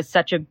opportunity was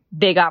such a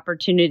big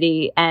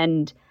opportunity,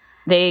 and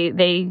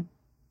they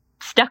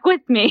stuck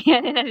with me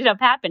and it ended up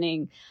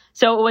happening.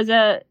 So it was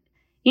an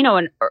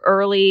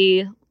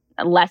early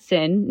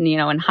lesson,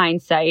 in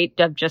hindsight,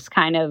 of just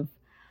kind of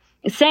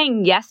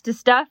saying yes to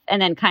stuff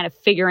and then kind of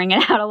figuring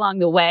it out along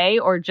the way,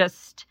 or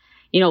just,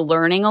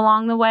 learning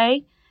along the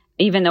way.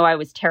 even though I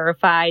was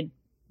terrified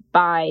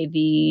by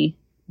the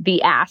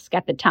ask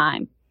at the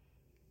time.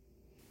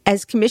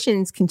 As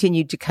commissions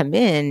continued to come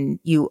in,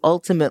 you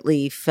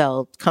ultimately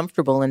felt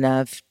comfortable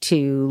enough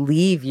to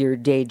leave your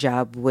day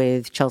job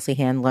with Chelsea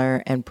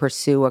Handler and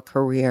pursue a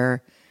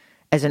career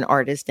as an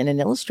artist and an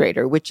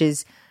illustrator, which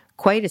is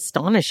quite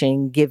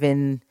astonishing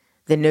given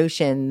the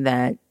notion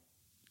that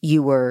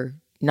you were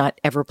not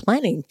ever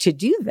planning to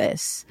do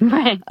this.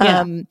 Right.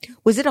 Yeah.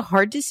 Was it a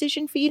hard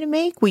decision for you to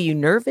make? Were you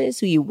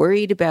nervous? Were you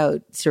worried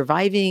about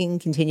surviving,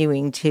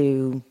 continuing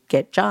to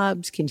get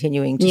jobs,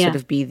 continuing to sort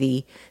of be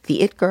the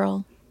it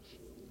girl?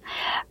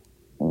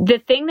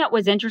 The thing that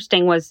was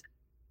interesting was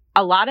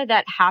a lot of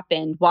that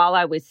happened while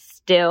I was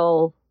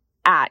still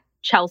at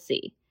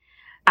Chelsea.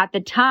 At the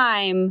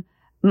time,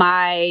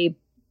 my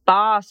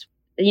boss,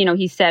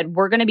 he said,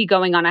 we're going to be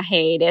going on a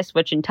hiatus,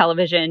 which in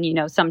television,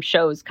 some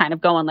shows kind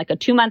of go on like a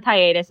 2-month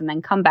hiatus and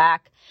then come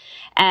back.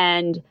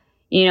 And,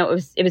 it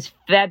was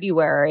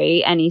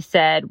February. And he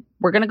said,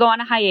 we're going to go on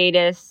a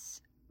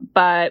hiatus,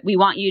 but we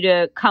want you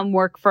to come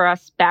work for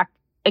us back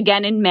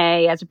again in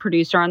May as a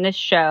producer on this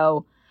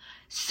show.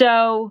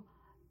 So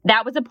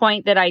that was a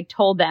point that I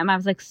told them. I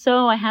was like,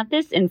 so I have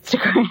this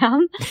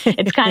Instagram.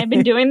 It's kind of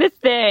been doing this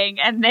thing.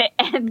 And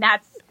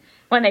that's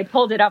when they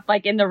pulled it up,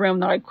 like in the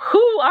room. They're like,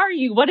 who are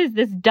you? What is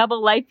this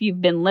double life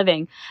you've been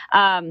living?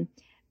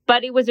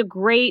 But it was a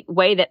great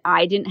way that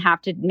I didn't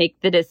have to make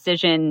the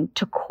decision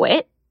to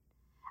quit.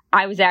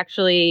 I was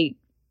actually,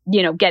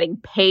 getting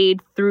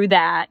paid through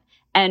that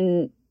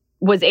and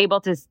was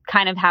able to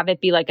kind of have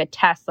it be like a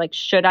test, like,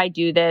 should I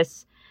do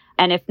this?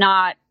 And if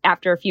not,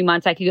 after a few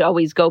months, I could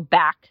always go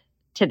back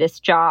to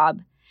this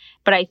job.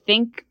 But I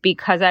think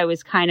because I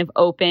was kind of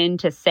open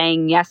to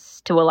saying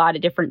yes to a lot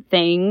of different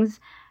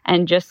things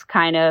and just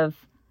kind of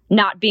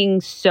not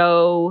being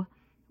so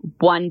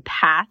one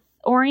path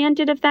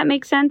oriented, if that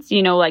makes sense,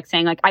 like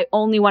saying like, I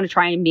only want to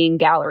try and be in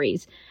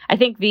galleries. I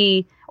think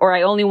or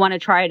I only want to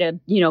try to,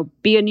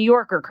 be a New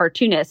Yorker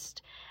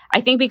cartoonist.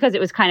 I think because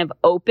it was kind of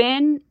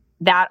open,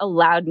 that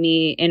allowed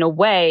me in a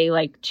way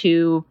like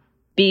to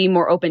be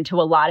more open to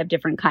a lot of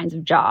different kinds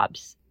of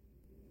jobs.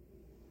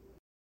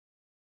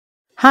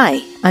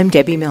 Hi, I'm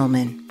Debbie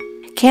Millman.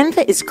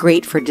 Canva is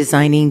great for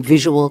designing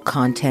visual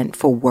content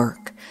for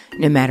work,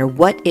 no matter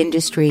what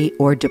industry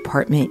or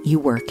department you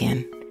work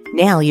in.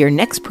 Now your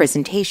next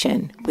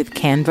presentation with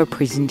Canva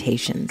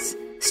Presentations.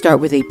 Start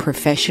with a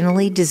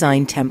professionally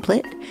designed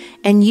template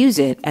and use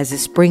it as a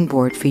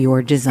springboard for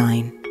your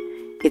design.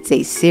 It's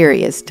a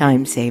serious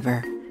time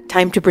saver.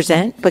 Time to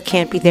present but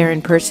can't be there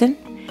in person?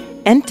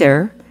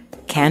 Enter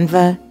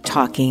Canva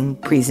Talking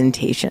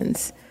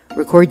Presentations.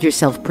 Record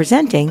yourself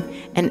presenting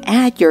and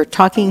add your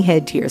talking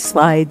head to your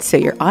slides so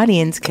your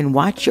audience can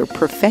watch your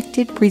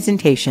perfected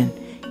presentation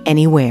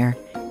anywhere,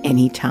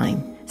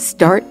 anytime.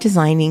 Start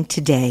designing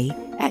today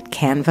at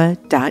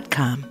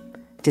canva.com.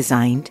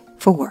 Designed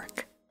for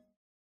work.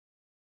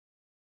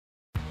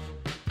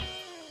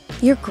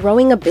 You're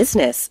growing a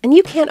business and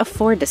you can't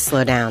afford to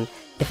slow down.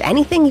 If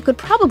anything, you could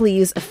probably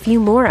use a few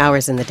more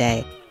hours in the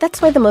day.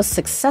 That's why the most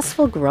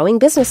successful growing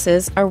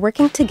businesses are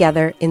working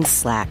together in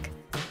Slack.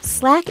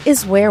 Slack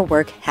is where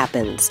work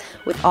happens,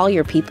 with all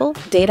your people,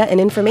 data, and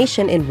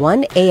information in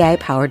one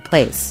AI-powered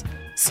place.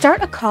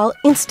 Start a call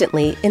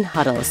instantly in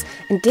huddles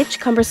and ditch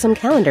cumbersome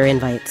calendar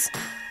invites.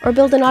 Or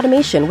build an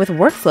automation with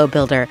Workflow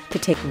Builder to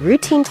take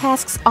routine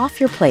tasks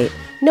off your plate,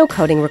 no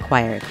coding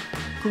required.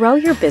 Grow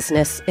your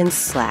business in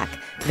Slack.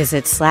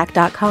 Visit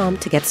slack.com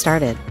to get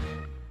started.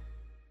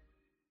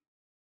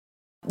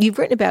 You've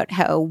written about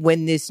how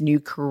when this new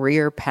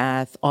career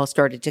path all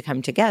started to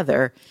come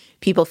together,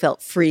 people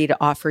felt free to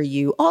offer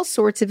you all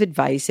sorts of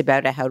advice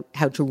about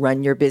how to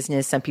run your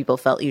business. Some people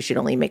felt you should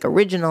only make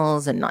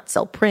originals and not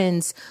sell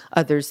prints.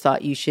 Others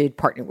thought you should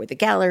partner with a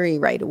gallery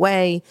right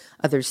away.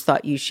 Others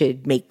thought you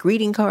should make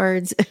greeting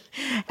cards.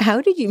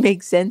 How did you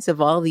make sense of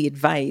all the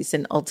advice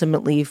and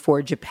ultimately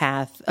forge a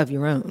path of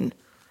your own?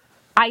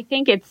 I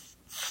think it's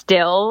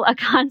still a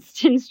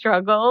constant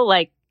struggle.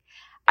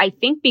 I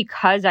think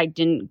because I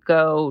didn't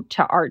go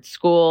to art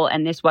school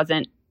and this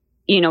wasn't,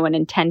 an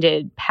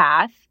intended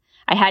path,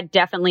 I had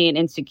definitely an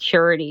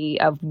insecurity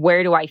of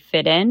where do I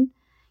fit in?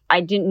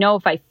 I didn't know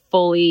if I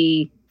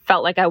fully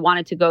felt like I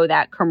wanted to go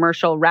that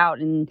commercial route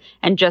and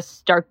just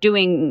start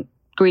doing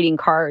greeting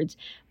cards.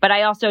 But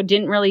I also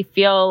didn't really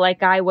feel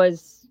like I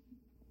was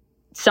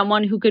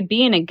someone who could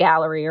be in a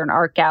gallery or an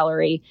art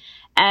gallery.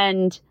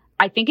 And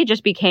I think it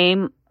just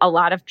became a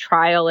lot of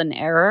trial and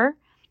error.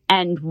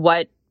 And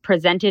what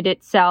presented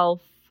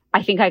itself,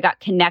 I think I got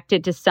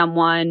connected to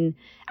someone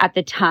at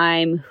the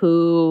time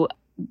who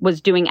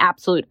was doing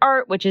Absolute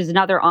Art, which is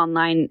another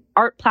online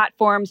art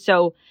platform.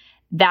 So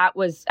that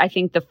was, I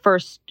think, the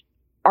first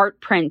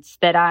art prints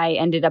that I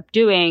ended up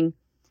doing.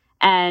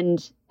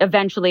 And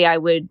eventually I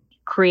would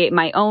create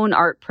my own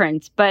art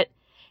prints. But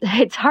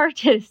it's hard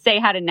to say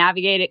how to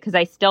navigate it because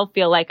I still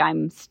feel like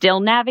I'm still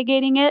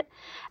navigating it.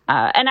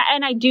 And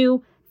I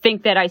do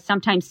think that I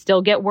sometimes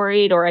still get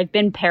worried, or I've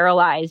been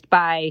paralyzed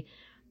by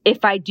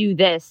if I do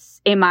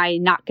this, am I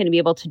not going to be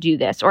able to do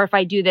this? Or if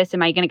I do this,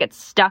 am I going to get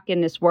stuck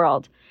in this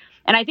world?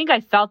 And I think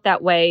I felt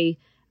that way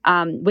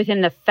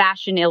within the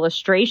fashion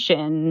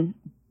illustration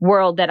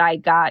world that I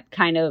got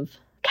kind of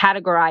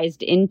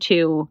categorized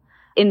into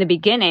in the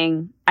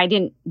beginning. I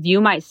didn't view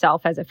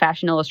myself as a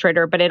fashion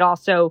illustrator, but it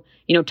also,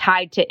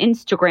 tied to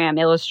Instagram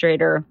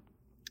illustrator.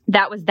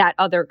 That was that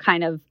other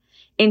kind of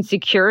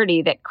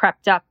insecurity that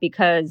crept up,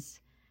 because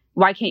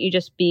why can't you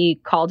just be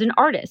called an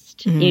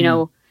artist?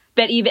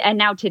 But and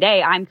now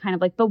today I'm kind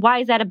of like, but why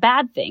is that a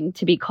bad thing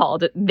to be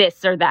called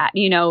this or that?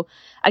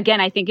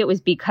 Again, I think it was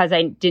because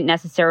I didn't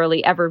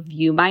necessarily ever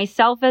view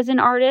myself as an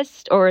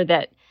artist, or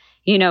that,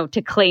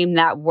 to claim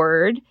that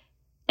word,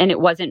 and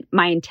it wasn't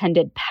my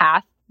intended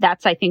path.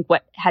 That's, I think,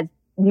 what has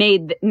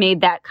made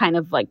that kind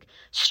of like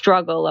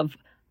struggle of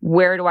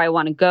where do I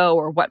want to go,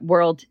 or what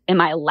world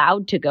am I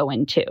allowed to go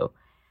into,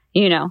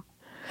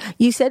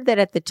 You said that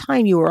at the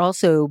time you were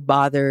also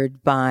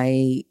bothered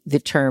by the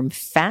term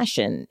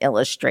fashion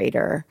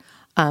illustrator.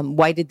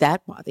 Why did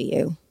that bother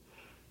you?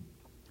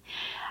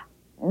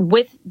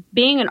 With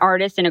being an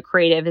artist and a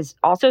creative is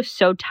also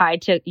so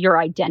tied to your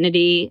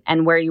identity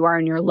and where you are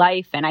in your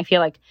life. And I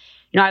feel like,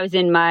 I was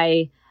in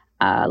my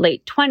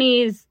late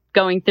 20s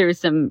going through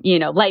some,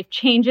 life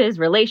changes,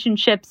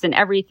 relationships and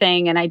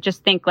everything. And I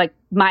just think like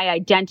my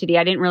identity,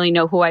 I didn't really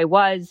know who I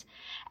was.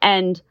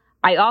 And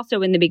I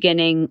also, in the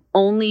beginning,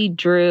 only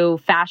drew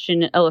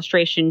fashion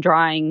illustration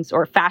drawings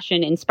or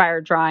fashion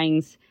inspired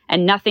drawings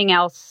and nothing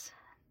else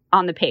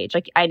on the page.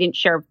 Like, I didn't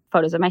share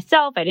photos of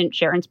myself. I didn't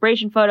share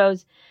inspiration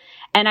photos.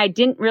 And I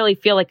didn't really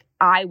feel like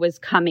I was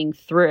coming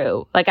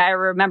through. Like, I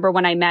remember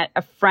when I met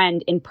a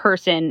friend in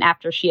person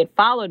after she had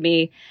followed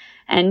me,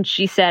 and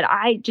she said,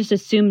 I just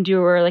assumed you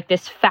were like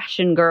this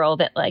fashion girl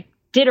that like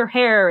did her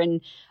hair and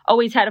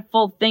always had a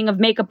full thing of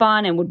makeup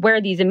on and would wear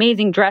these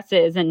amazing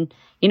dresses. And,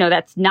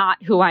 that's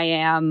not who I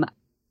am.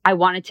 I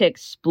wanted to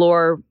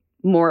explore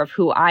more of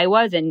who I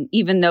was. And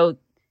even though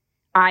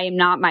I am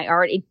not my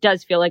art, it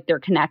does feel like they're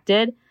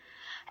connected.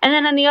 And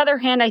then on the other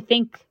hand, I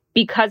think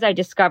because I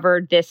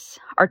discovered this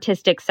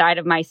artistic side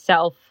of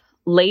myself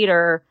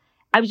later,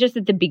 I was just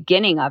at the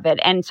beginning of it.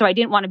 And so I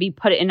didn't want to be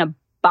put in a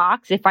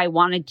box if I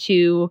wanted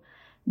to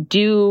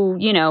do,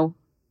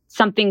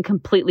 something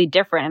completely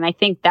different. And I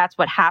think that's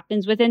what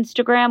happens with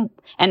Instagram.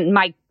 And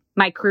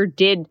my career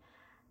did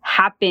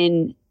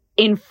happen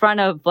in front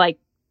of like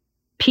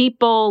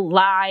people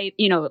live,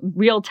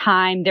 real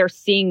time. They're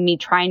seeing me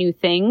try new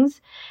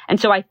things. And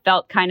so I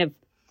felt kind of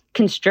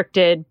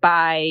constricted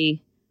by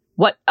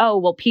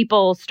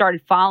people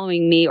started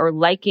following me or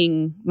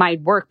liking my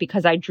work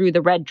because I drew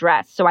the red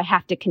dress. So I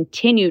have to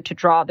continue to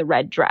draw the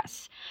red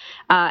dress.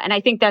 And I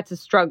think that's a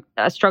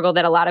struggle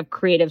that a lot of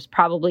creatives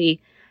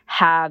probably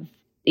have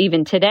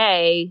even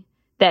today,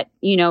 that,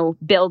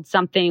 build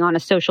something on a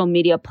social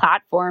media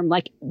platform.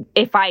 Like,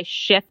 if I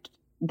shift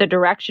the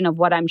direction of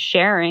what I'm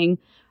sharing,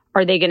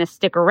 are they going to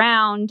stick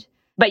around?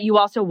 But you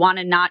also want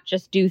to not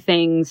just do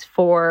things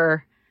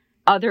for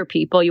other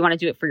people. You want to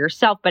do it for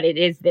yourself. But it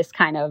is this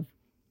kind of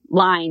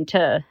line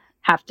to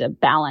have to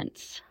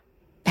balance.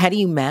 How do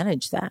you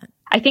manage that?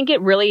 I think it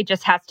really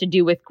just has to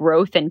do with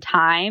growth and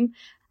time.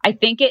 I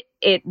think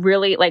it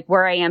really, like,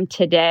 where I am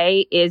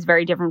today is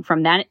very different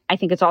from then. I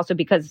think it's also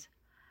because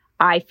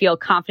I feel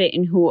confident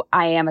in who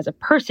I am as a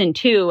person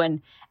too,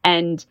 and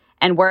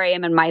where I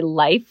am in my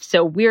life.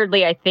 So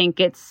weirdly, I think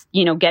it's,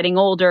 getting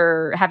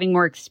older, having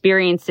more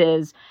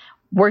experiences,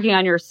 working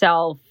on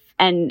yourself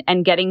and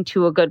getting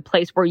to a good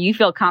place where you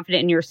feel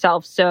confident in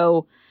yourself.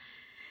 So,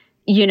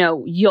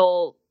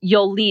 you'll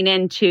lean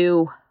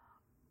into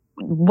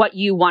what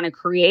you want to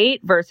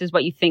create versus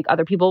what you think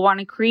other people want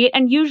to create.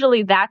 And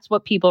usually that's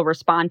what people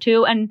respond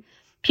to. And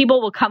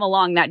people will come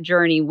along that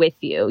journey with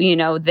you.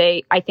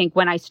 I think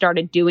when I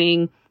started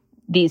doing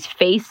these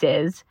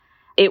faces,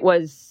 it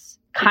was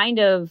kind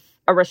of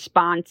a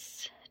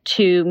response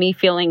to me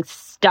feeling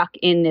stuck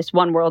in this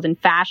one world in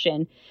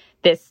fashion,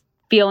 this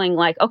feeling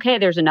like, okay,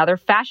 there's another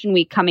fashion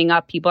week coming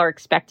up. People are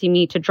expecting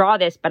me to draw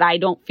this, but I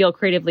don't feel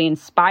creatively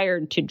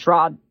inspired to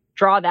draw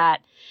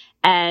that.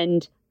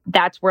 And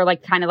that's where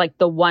kind of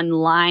the one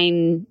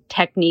line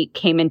technique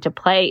came into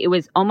play. It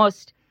was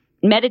almost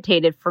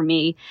meditative for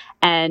me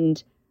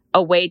and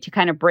a way to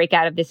kind of break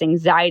out of this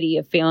anxiety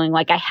of feeling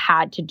like I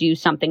had to do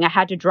something. I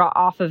had to draw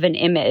off of an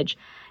image.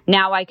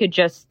 Now I could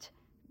just,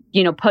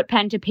 put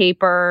pen to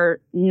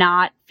paper,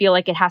 not feel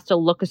like it has to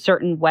look a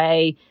certain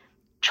way,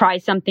 try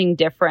something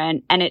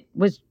different. And it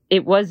was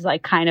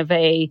like kind of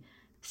a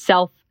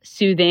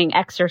self-soothing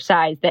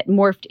exercise that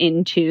morphed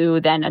into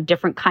then a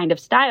different kind of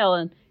style.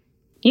 And,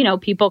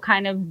 people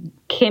kind of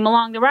came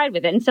along the ride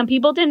with it, and some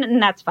people didn't,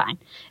 and that's fine.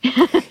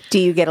 Do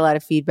you get a lot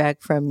of feedback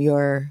from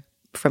your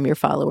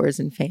followers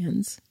and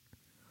fans?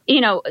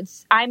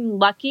 I'm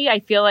lucky. I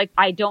feel like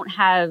I don't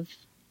have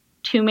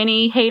too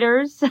many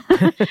haters.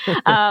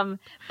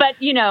 But,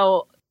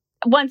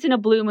 once in a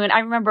blue moon, I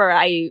remember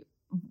I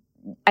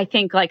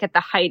think at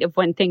the height of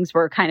when things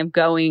were kind of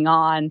going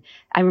on,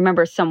 I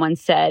remember someone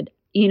said,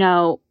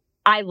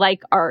 I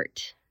like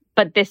art, but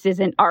but this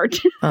isn't art.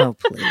 Oh,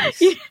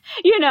 please.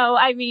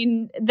 I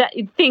mean,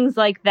 things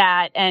like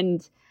that.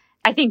 And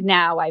I think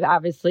now I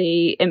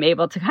obviously am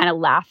able to kind of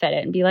laugh at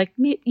it and be like,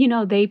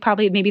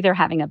 maybe they're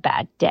having a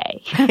bad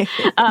day.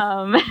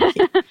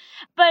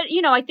 But,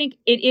 I think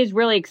it is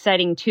really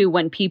exciting too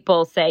when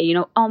people say,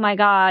 oh my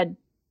God,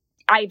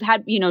 I've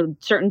had,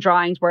 certain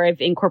drawings where I've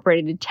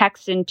incorporated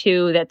text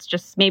into that's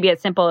just maybe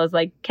as simple as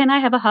like, can I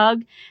have a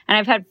hug? And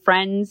I've had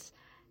friends,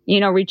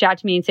 reach out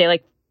to me and say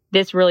like,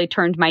 this really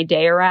turned my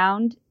day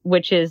around,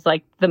 which is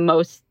like the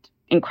most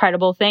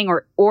incredible thing,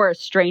 or a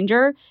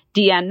stranger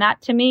DM that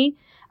to me,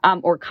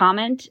 or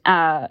comment.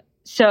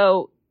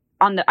 So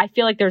I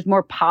feel like there's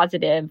more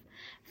positive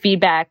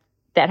feedback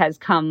that has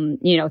come,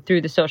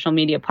 through the social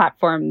media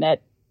platform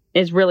that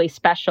is really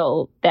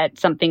special, that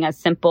something as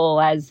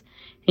simple as,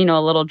 a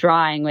little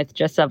drawing with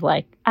just of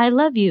like, I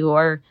love you,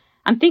 or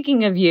I'm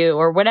thinking of you,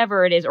 or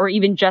whatever it is, or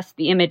even just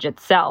the image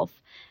itself,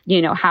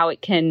 how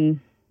it can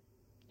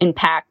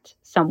impact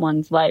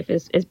someone's life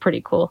is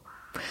pretty cool.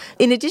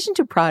 In addition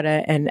to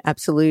Prada and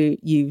Absolute,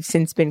 you've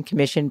since been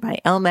commissioned by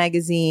Elle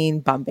Magazine,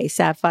 Bombay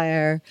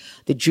Sapphire,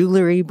 the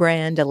jewelry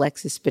brand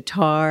Alexis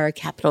Bitar,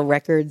 Capitol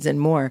Records, and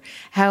more.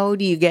 How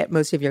do you get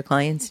most of your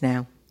clients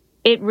now?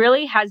 It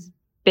really has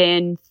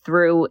been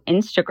through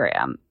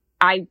Instagram.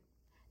 I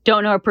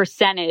don't know a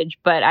percentage,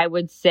 but I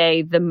would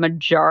say the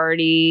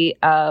majority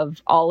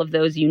of all of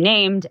those you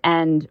named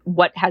and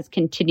what has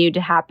continued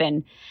to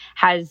happen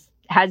has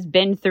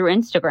been through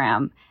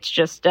Instagram. It's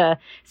just a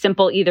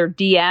simple either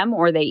DM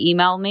or they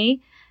email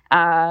me,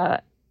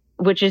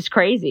 which is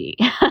crazy.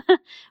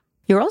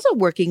 You're also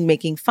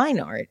making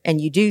fine art,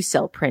 and you do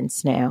sell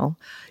prints now.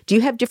 Do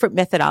you have different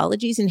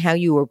methodologies in how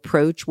you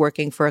approach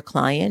working for a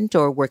client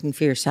or working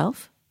for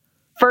yourself?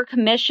 For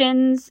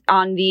commissions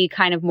on the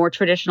kind of more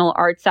traditional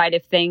art side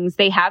of things,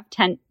 they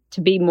tend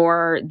to be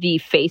more the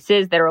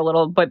faces that are a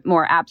little bit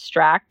more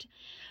abstract.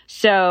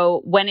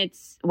 So when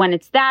it's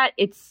that,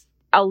 it's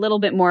a little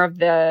bit more of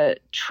the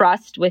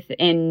trust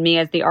within me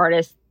as the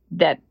artist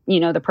that,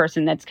 the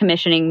person that's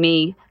commissioning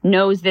me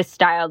knows this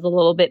style is a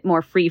little bit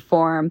more free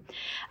form.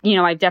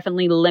 I've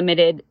definitely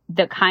limited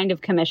the kind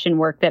of commission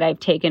work that I've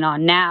taken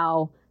on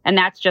now. And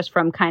that's just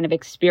from kind of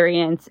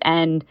experience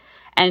and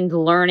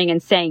learning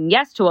and saying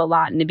yes to a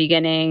lot in the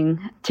beginning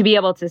to be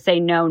able to say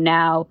no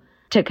now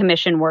to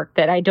commission work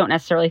that I don't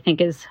necessarily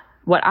think is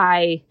what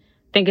I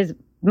think is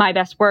my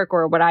best work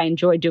or what I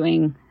enjoy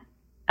doing.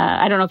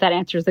 I don't know if that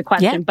answers the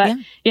question, but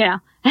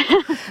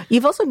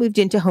You've also moved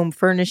into home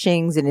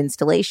furnishings and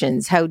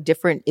installations. How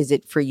different is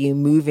it for you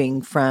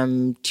moving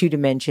from 2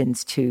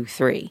 dimensions to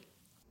 3?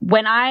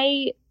 When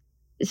I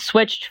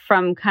switched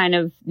from kind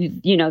of,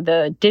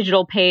 the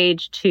digital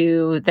page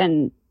to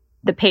then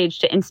the page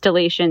to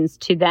installations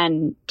to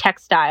then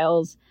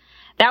textiles,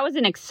 that was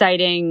an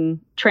exciting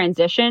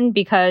transition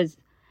because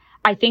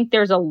I think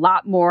there's a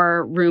lot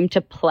more room to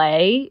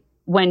play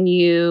when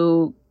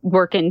you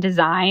work in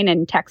design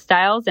and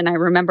textiles. And I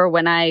remember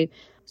when I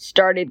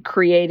started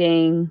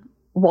creating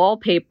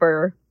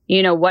wallpaper,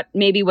 what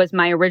maybe was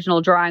my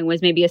original drawing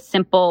was maybe a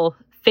simple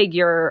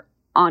figure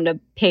on a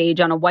page,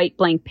 on a white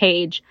blank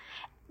page.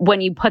 When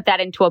you put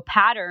that into a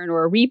pattern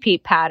or a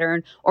repeat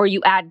pattern, or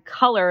you add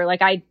color,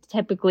 like I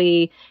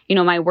typically,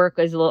 my work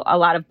is a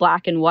lot of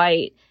black and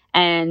white.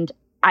 And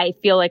I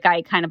feel like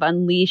I kind of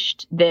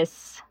unleashed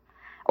this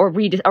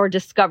or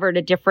discovered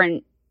a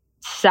different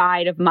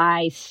side of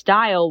my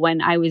style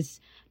when I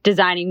was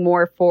designing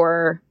more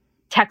for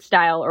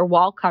textile or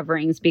wall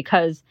coverings,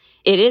 because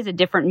it is a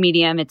different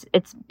medium.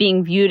 It's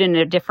being viewed in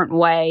a different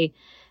way.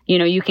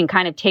 You can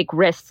kind of take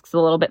risks a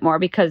little bit more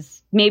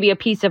because maybe a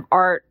piece of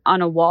art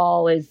on a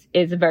wall is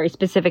a very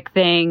specific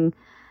thing.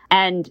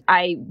 And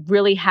I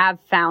really have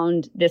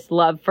found this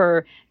love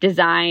for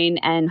design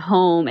and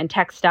home and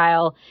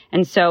textile.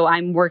 And so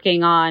I'm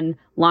working on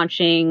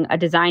launching a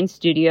design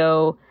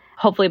studio,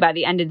 hopefully by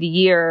the end of the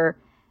year,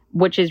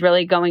 which is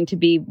really going to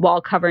be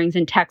wall coverings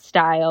and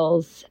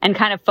textiles and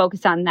kind of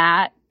focus on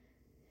that.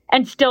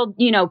 And still,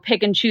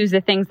 pick and choose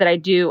the things that I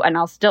do. And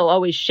I'll still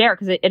always share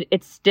because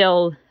it's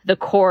still the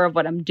core of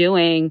what I'm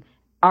doing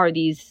are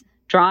these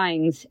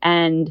drawings.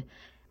 And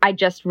I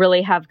just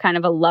really have kind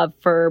of a love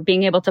for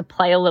being able to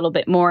play a little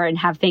bit more and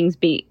have things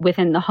be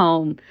within the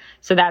home.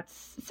 So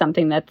that's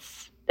something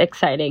that's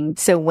exciting.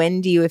 So when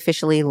do you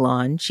officially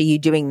launch? Are you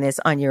doing this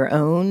on your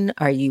own?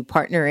 Are you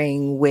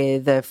partnering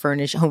with a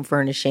home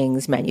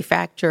furnishings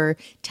manufacturer?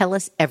 Tell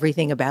us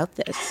everything about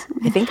this.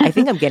 I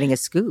think I'm getting a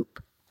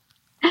scoop.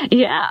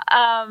 Yeah.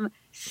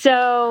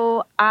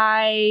 So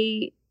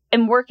I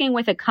am working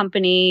with a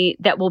company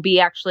that will be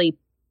actually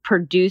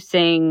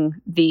producing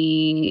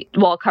the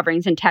wall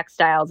coverings and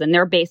textiles, and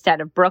they're based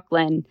out of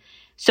Brooklyn.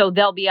 So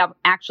they'll be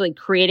actually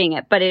creating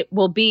it, but it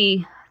will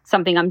be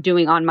something I'm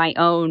doing on my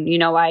own.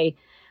 I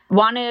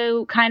want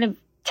to kind of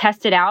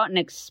test it out and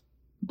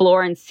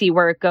explore and see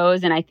where it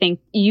goes. And I think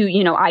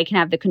I can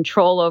have the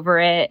control over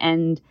it.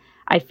 And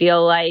I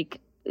feel like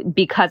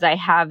because I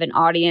have an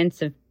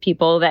audience of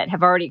people that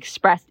have already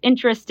expressed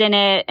interest in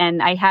it,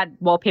 and I had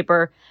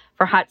wallpaper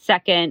for a hot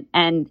second,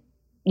 and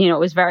it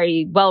was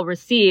very well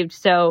received.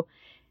 So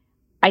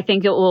I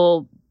think it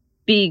will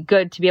be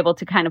good to be able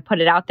to kind of put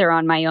it out there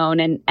on my own.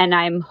 And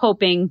I'm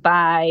hoping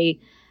by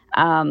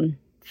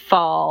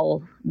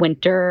fall,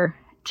 winter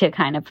to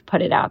kind of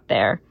put it out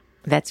there.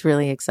 That's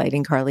really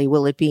exciting, Carly.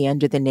 Will it be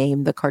under the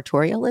name The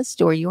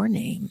Cartorialist or your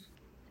name?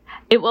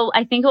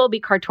 I think it will be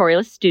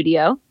Cartorialist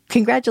Studio.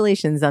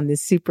 Congratulations on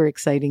this super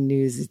exciting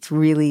news. It's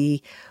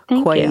really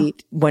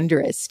quite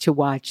wondrous to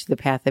watch the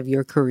path of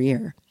your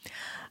career.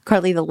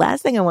 Carly, the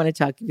last thing I want to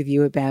talk with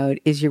you about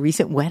is your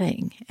recent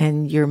wedding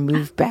and your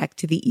move back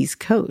to the East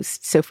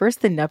Coast. So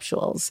first, the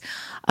nuptials.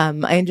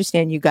 I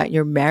understand you got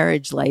your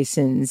marriage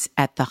license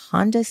at the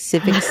Honda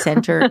Civic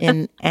Center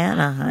in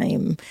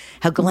Anaheim.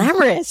 How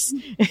glamorous.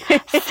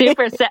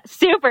 Super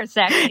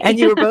sexy. And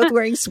you were both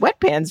wearing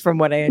sweatpants from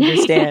what I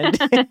understand.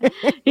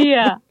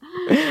 Yeah.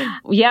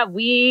 Yeah,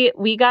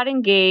 we got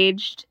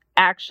engaged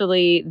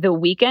actually the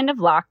weekend of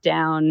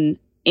lockdown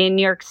in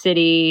New York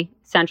City,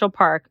 Central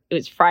Park. It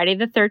was Friday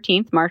the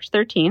 13th, March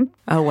 13th.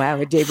 Oh, wow.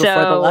 A day before the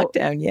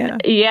lockdown. Yeah.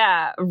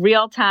 Yeah.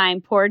 Real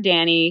time. Poor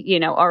Danny,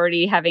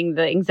 already having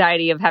the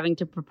anxiety of having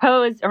to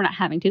propose, or not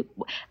having to,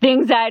 the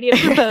anxiety of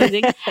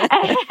proposing.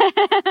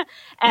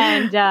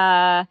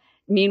 And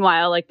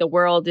meanwhile, like the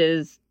world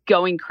is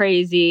going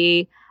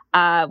crazy.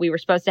 We were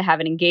supposed to have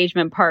an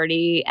engagement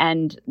party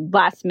and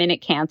last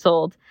minute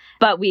canceled.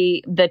 But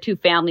the two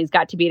families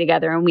got to be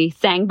together and we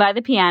sang by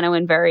the piano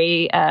in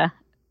very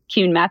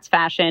Kuhn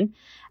fashion.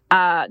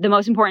 The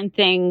most important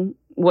thing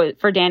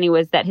for Danny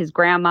was that his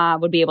grandma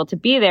would be able to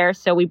be there.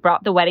 So we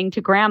brought the wedding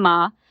to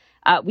grandma.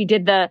 We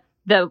did the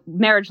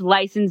marriage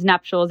license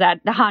nuptials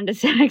at the Honda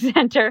Civic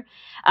Center.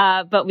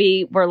 But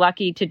we were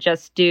lucky to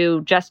just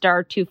do just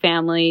our two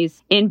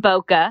families in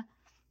Boca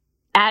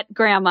at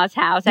grandma's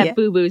house, at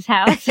Boo Boo's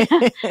house. In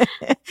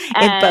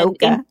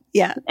Boca.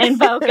 In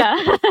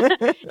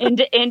Boca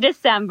in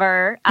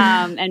December.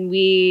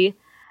 And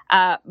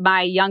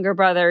my younger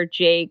brother,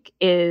 Jake,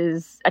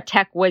 is a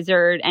tech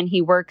wizard and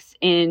he works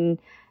in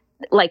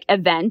like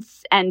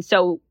events. And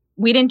so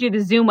we didn't do the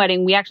Zoom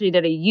wedding. We actually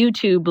did a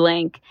YouTube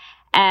link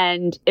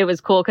and it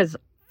was cool because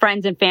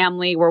friends and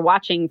family were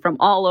watching from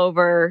all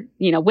over,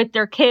 with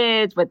their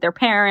kids, with their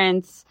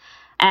parents.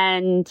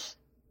 And,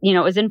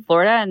 it was in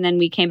Florida. And then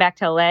we came back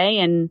to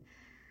LA and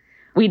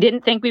we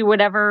didn't think we would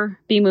ever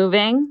be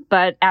moving.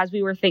 But as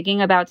we were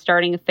thinking about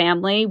starting a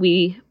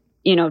family,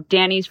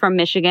 Danny's from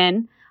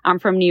Michigan. I'm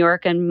from New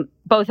York, and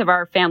both of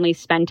our families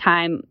spend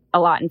time a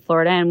lot in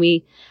Florida. And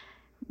we,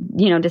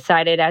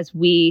 decided as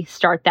we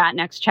start that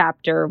next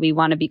chapter, we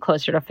want to be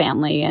closer to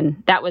family.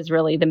 And that was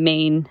really the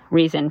main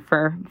reason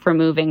for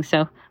moving.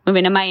 So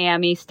moving to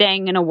Miami,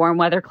 staying in a warm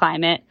weather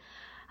climate.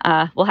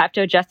 We'll have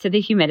to adjust to the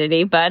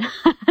humidity, but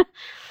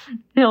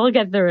we'll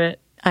get through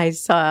it. I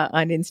saw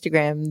on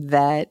Instagram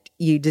that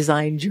you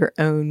designed your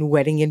own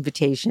wedding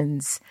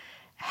invitations.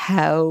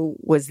 How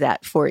was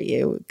that for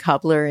you?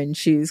 Cobbler and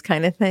shoes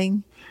kind of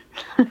thing?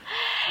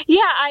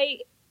 Yeah,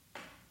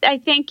 I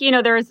think,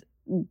 there's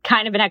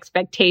kind of an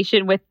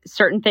expectation with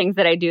certain things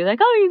that I do, like,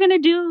 oh, you're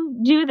going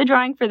to do the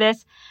drawing for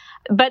this.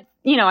 But,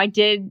 I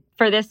did,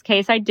 for this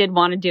case, I did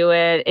want to do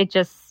it.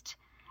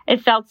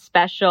 It felt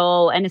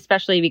special. And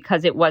especially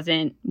because it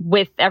wasn't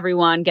with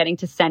everyone getting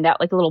to send out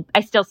like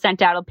I still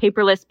sent out a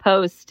paperless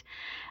post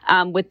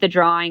with the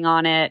drawing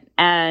on it.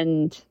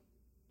 And,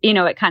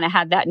 it kind of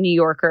had that New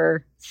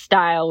Yorker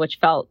style, which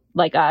felt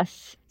like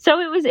us. So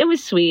it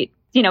was sweet.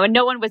 And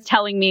no one was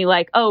telling me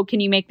like, oh,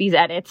 can you make these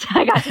edits?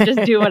 I got to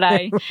just do what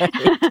I,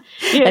 That's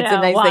a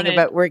nice wanted. thing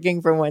about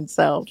working for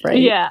oneself, right?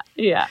 Yeah,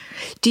 yeah.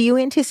 Do you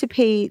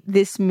anticipate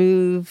this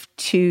move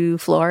to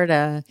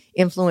Florida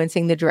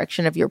influencing the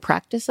direction of your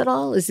practice at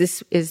all? Is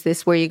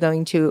this where you're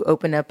going to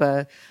open up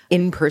a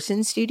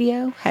in-person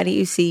studio? How do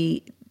you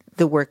see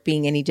the work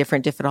being any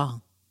different, if at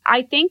all?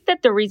 I think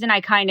that the reason I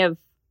kind of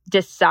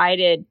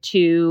decided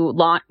to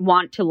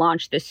want to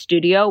launch this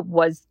studio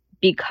was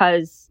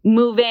because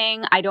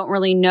moving, I don't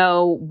really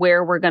know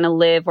where we're going to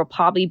live. We'll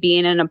probably be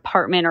in an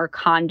apartment or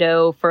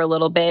condo for a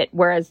little bit.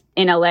 Whereas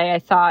in LA, I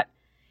thought,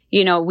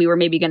 we were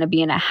maybe going to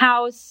be in a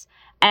house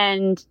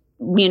and,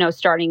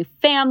 starting a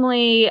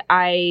family.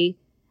 I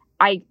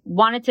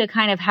wanted to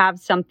kind of have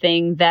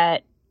something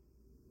that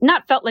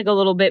not felt like a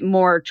little bit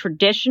more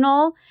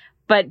traditional,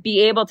 but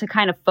be able to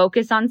kind of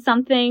focus on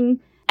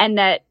something. And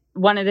that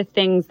one of the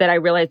things that I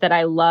realized that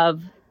I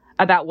love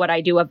about what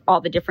I do of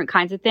all the different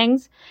kinds of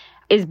things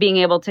is being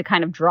able to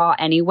kind of draw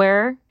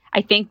anywhere.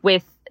 I think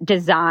with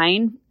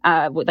design,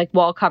 with like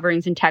wall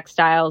coverings and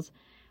textiles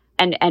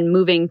and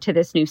moving to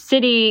this new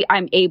city,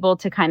 I'm able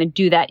to kind of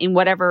do that in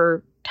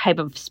whatever type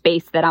of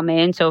space that I'm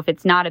in. So if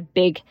it's not a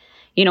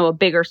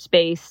bigger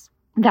space,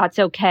 that's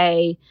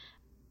okay.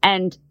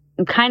 And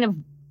I'm kind of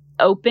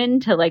open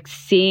to like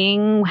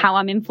seeing how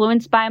I'm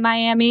influenced by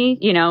Miami.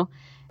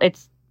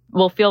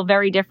 Will feel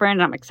very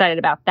different. I'm excited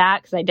about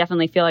that because I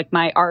definitely feel like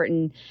my art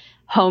and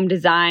home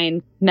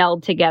design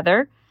meld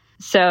together.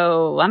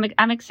 So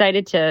I'm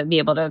excited to be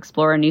able to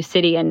explore a new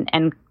city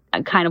and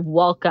kind of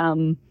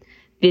welcome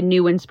the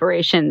new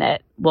inspiration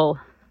that will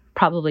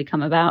probably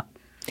come about.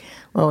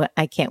 Well,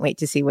 I can't wait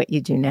to see what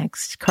you do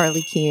next.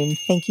 Carly Kuhn,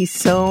 thank you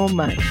so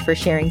much for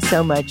sharing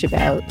so much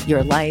about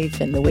your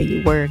life and the way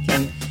you work.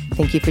 And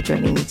thank you for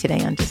joining me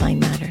today on Design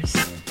Matters.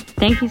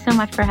 Thank you so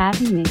much for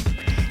having me.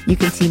 You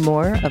can see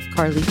more of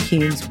Carly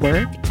Kuhn's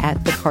work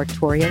at the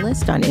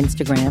Cartorialist on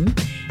Instagram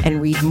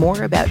and read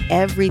more about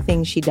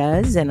everything she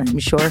does, and I'm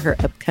sure her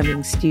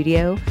upcoming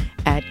studio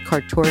at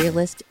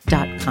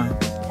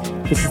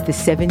cartorialist.com. This is the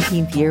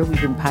 17th year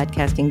we've been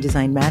podcasting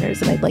Design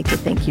Matters, and I'd like to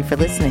thank you for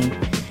listening.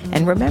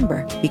 And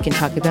remember, we can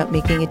talk about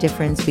making a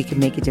difference, we can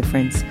make a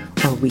difference,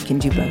 or we can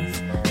do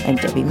both. I'm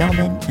Debbie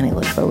Millman, and I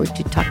look forward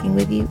to talking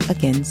with you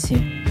again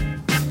soon.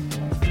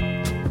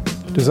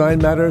 Design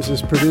Matters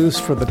is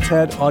produced for the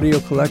TED Audio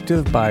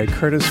Collective by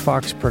Curtis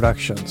Fox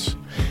Productions.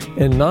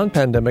 In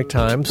non-pandemic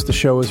times, the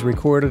show is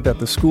recorded at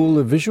the School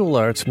of Visual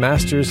Arts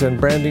Masters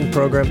in Branding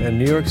program in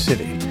New York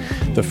City,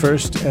 the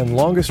first and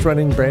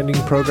longest-running branding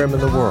program in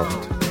the world.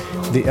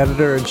 The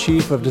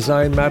editor-in-chief of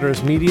Design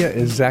Matters Media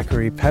is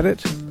Zachary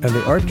Pettit, and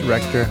the art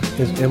director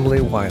is Emily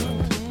Weiland.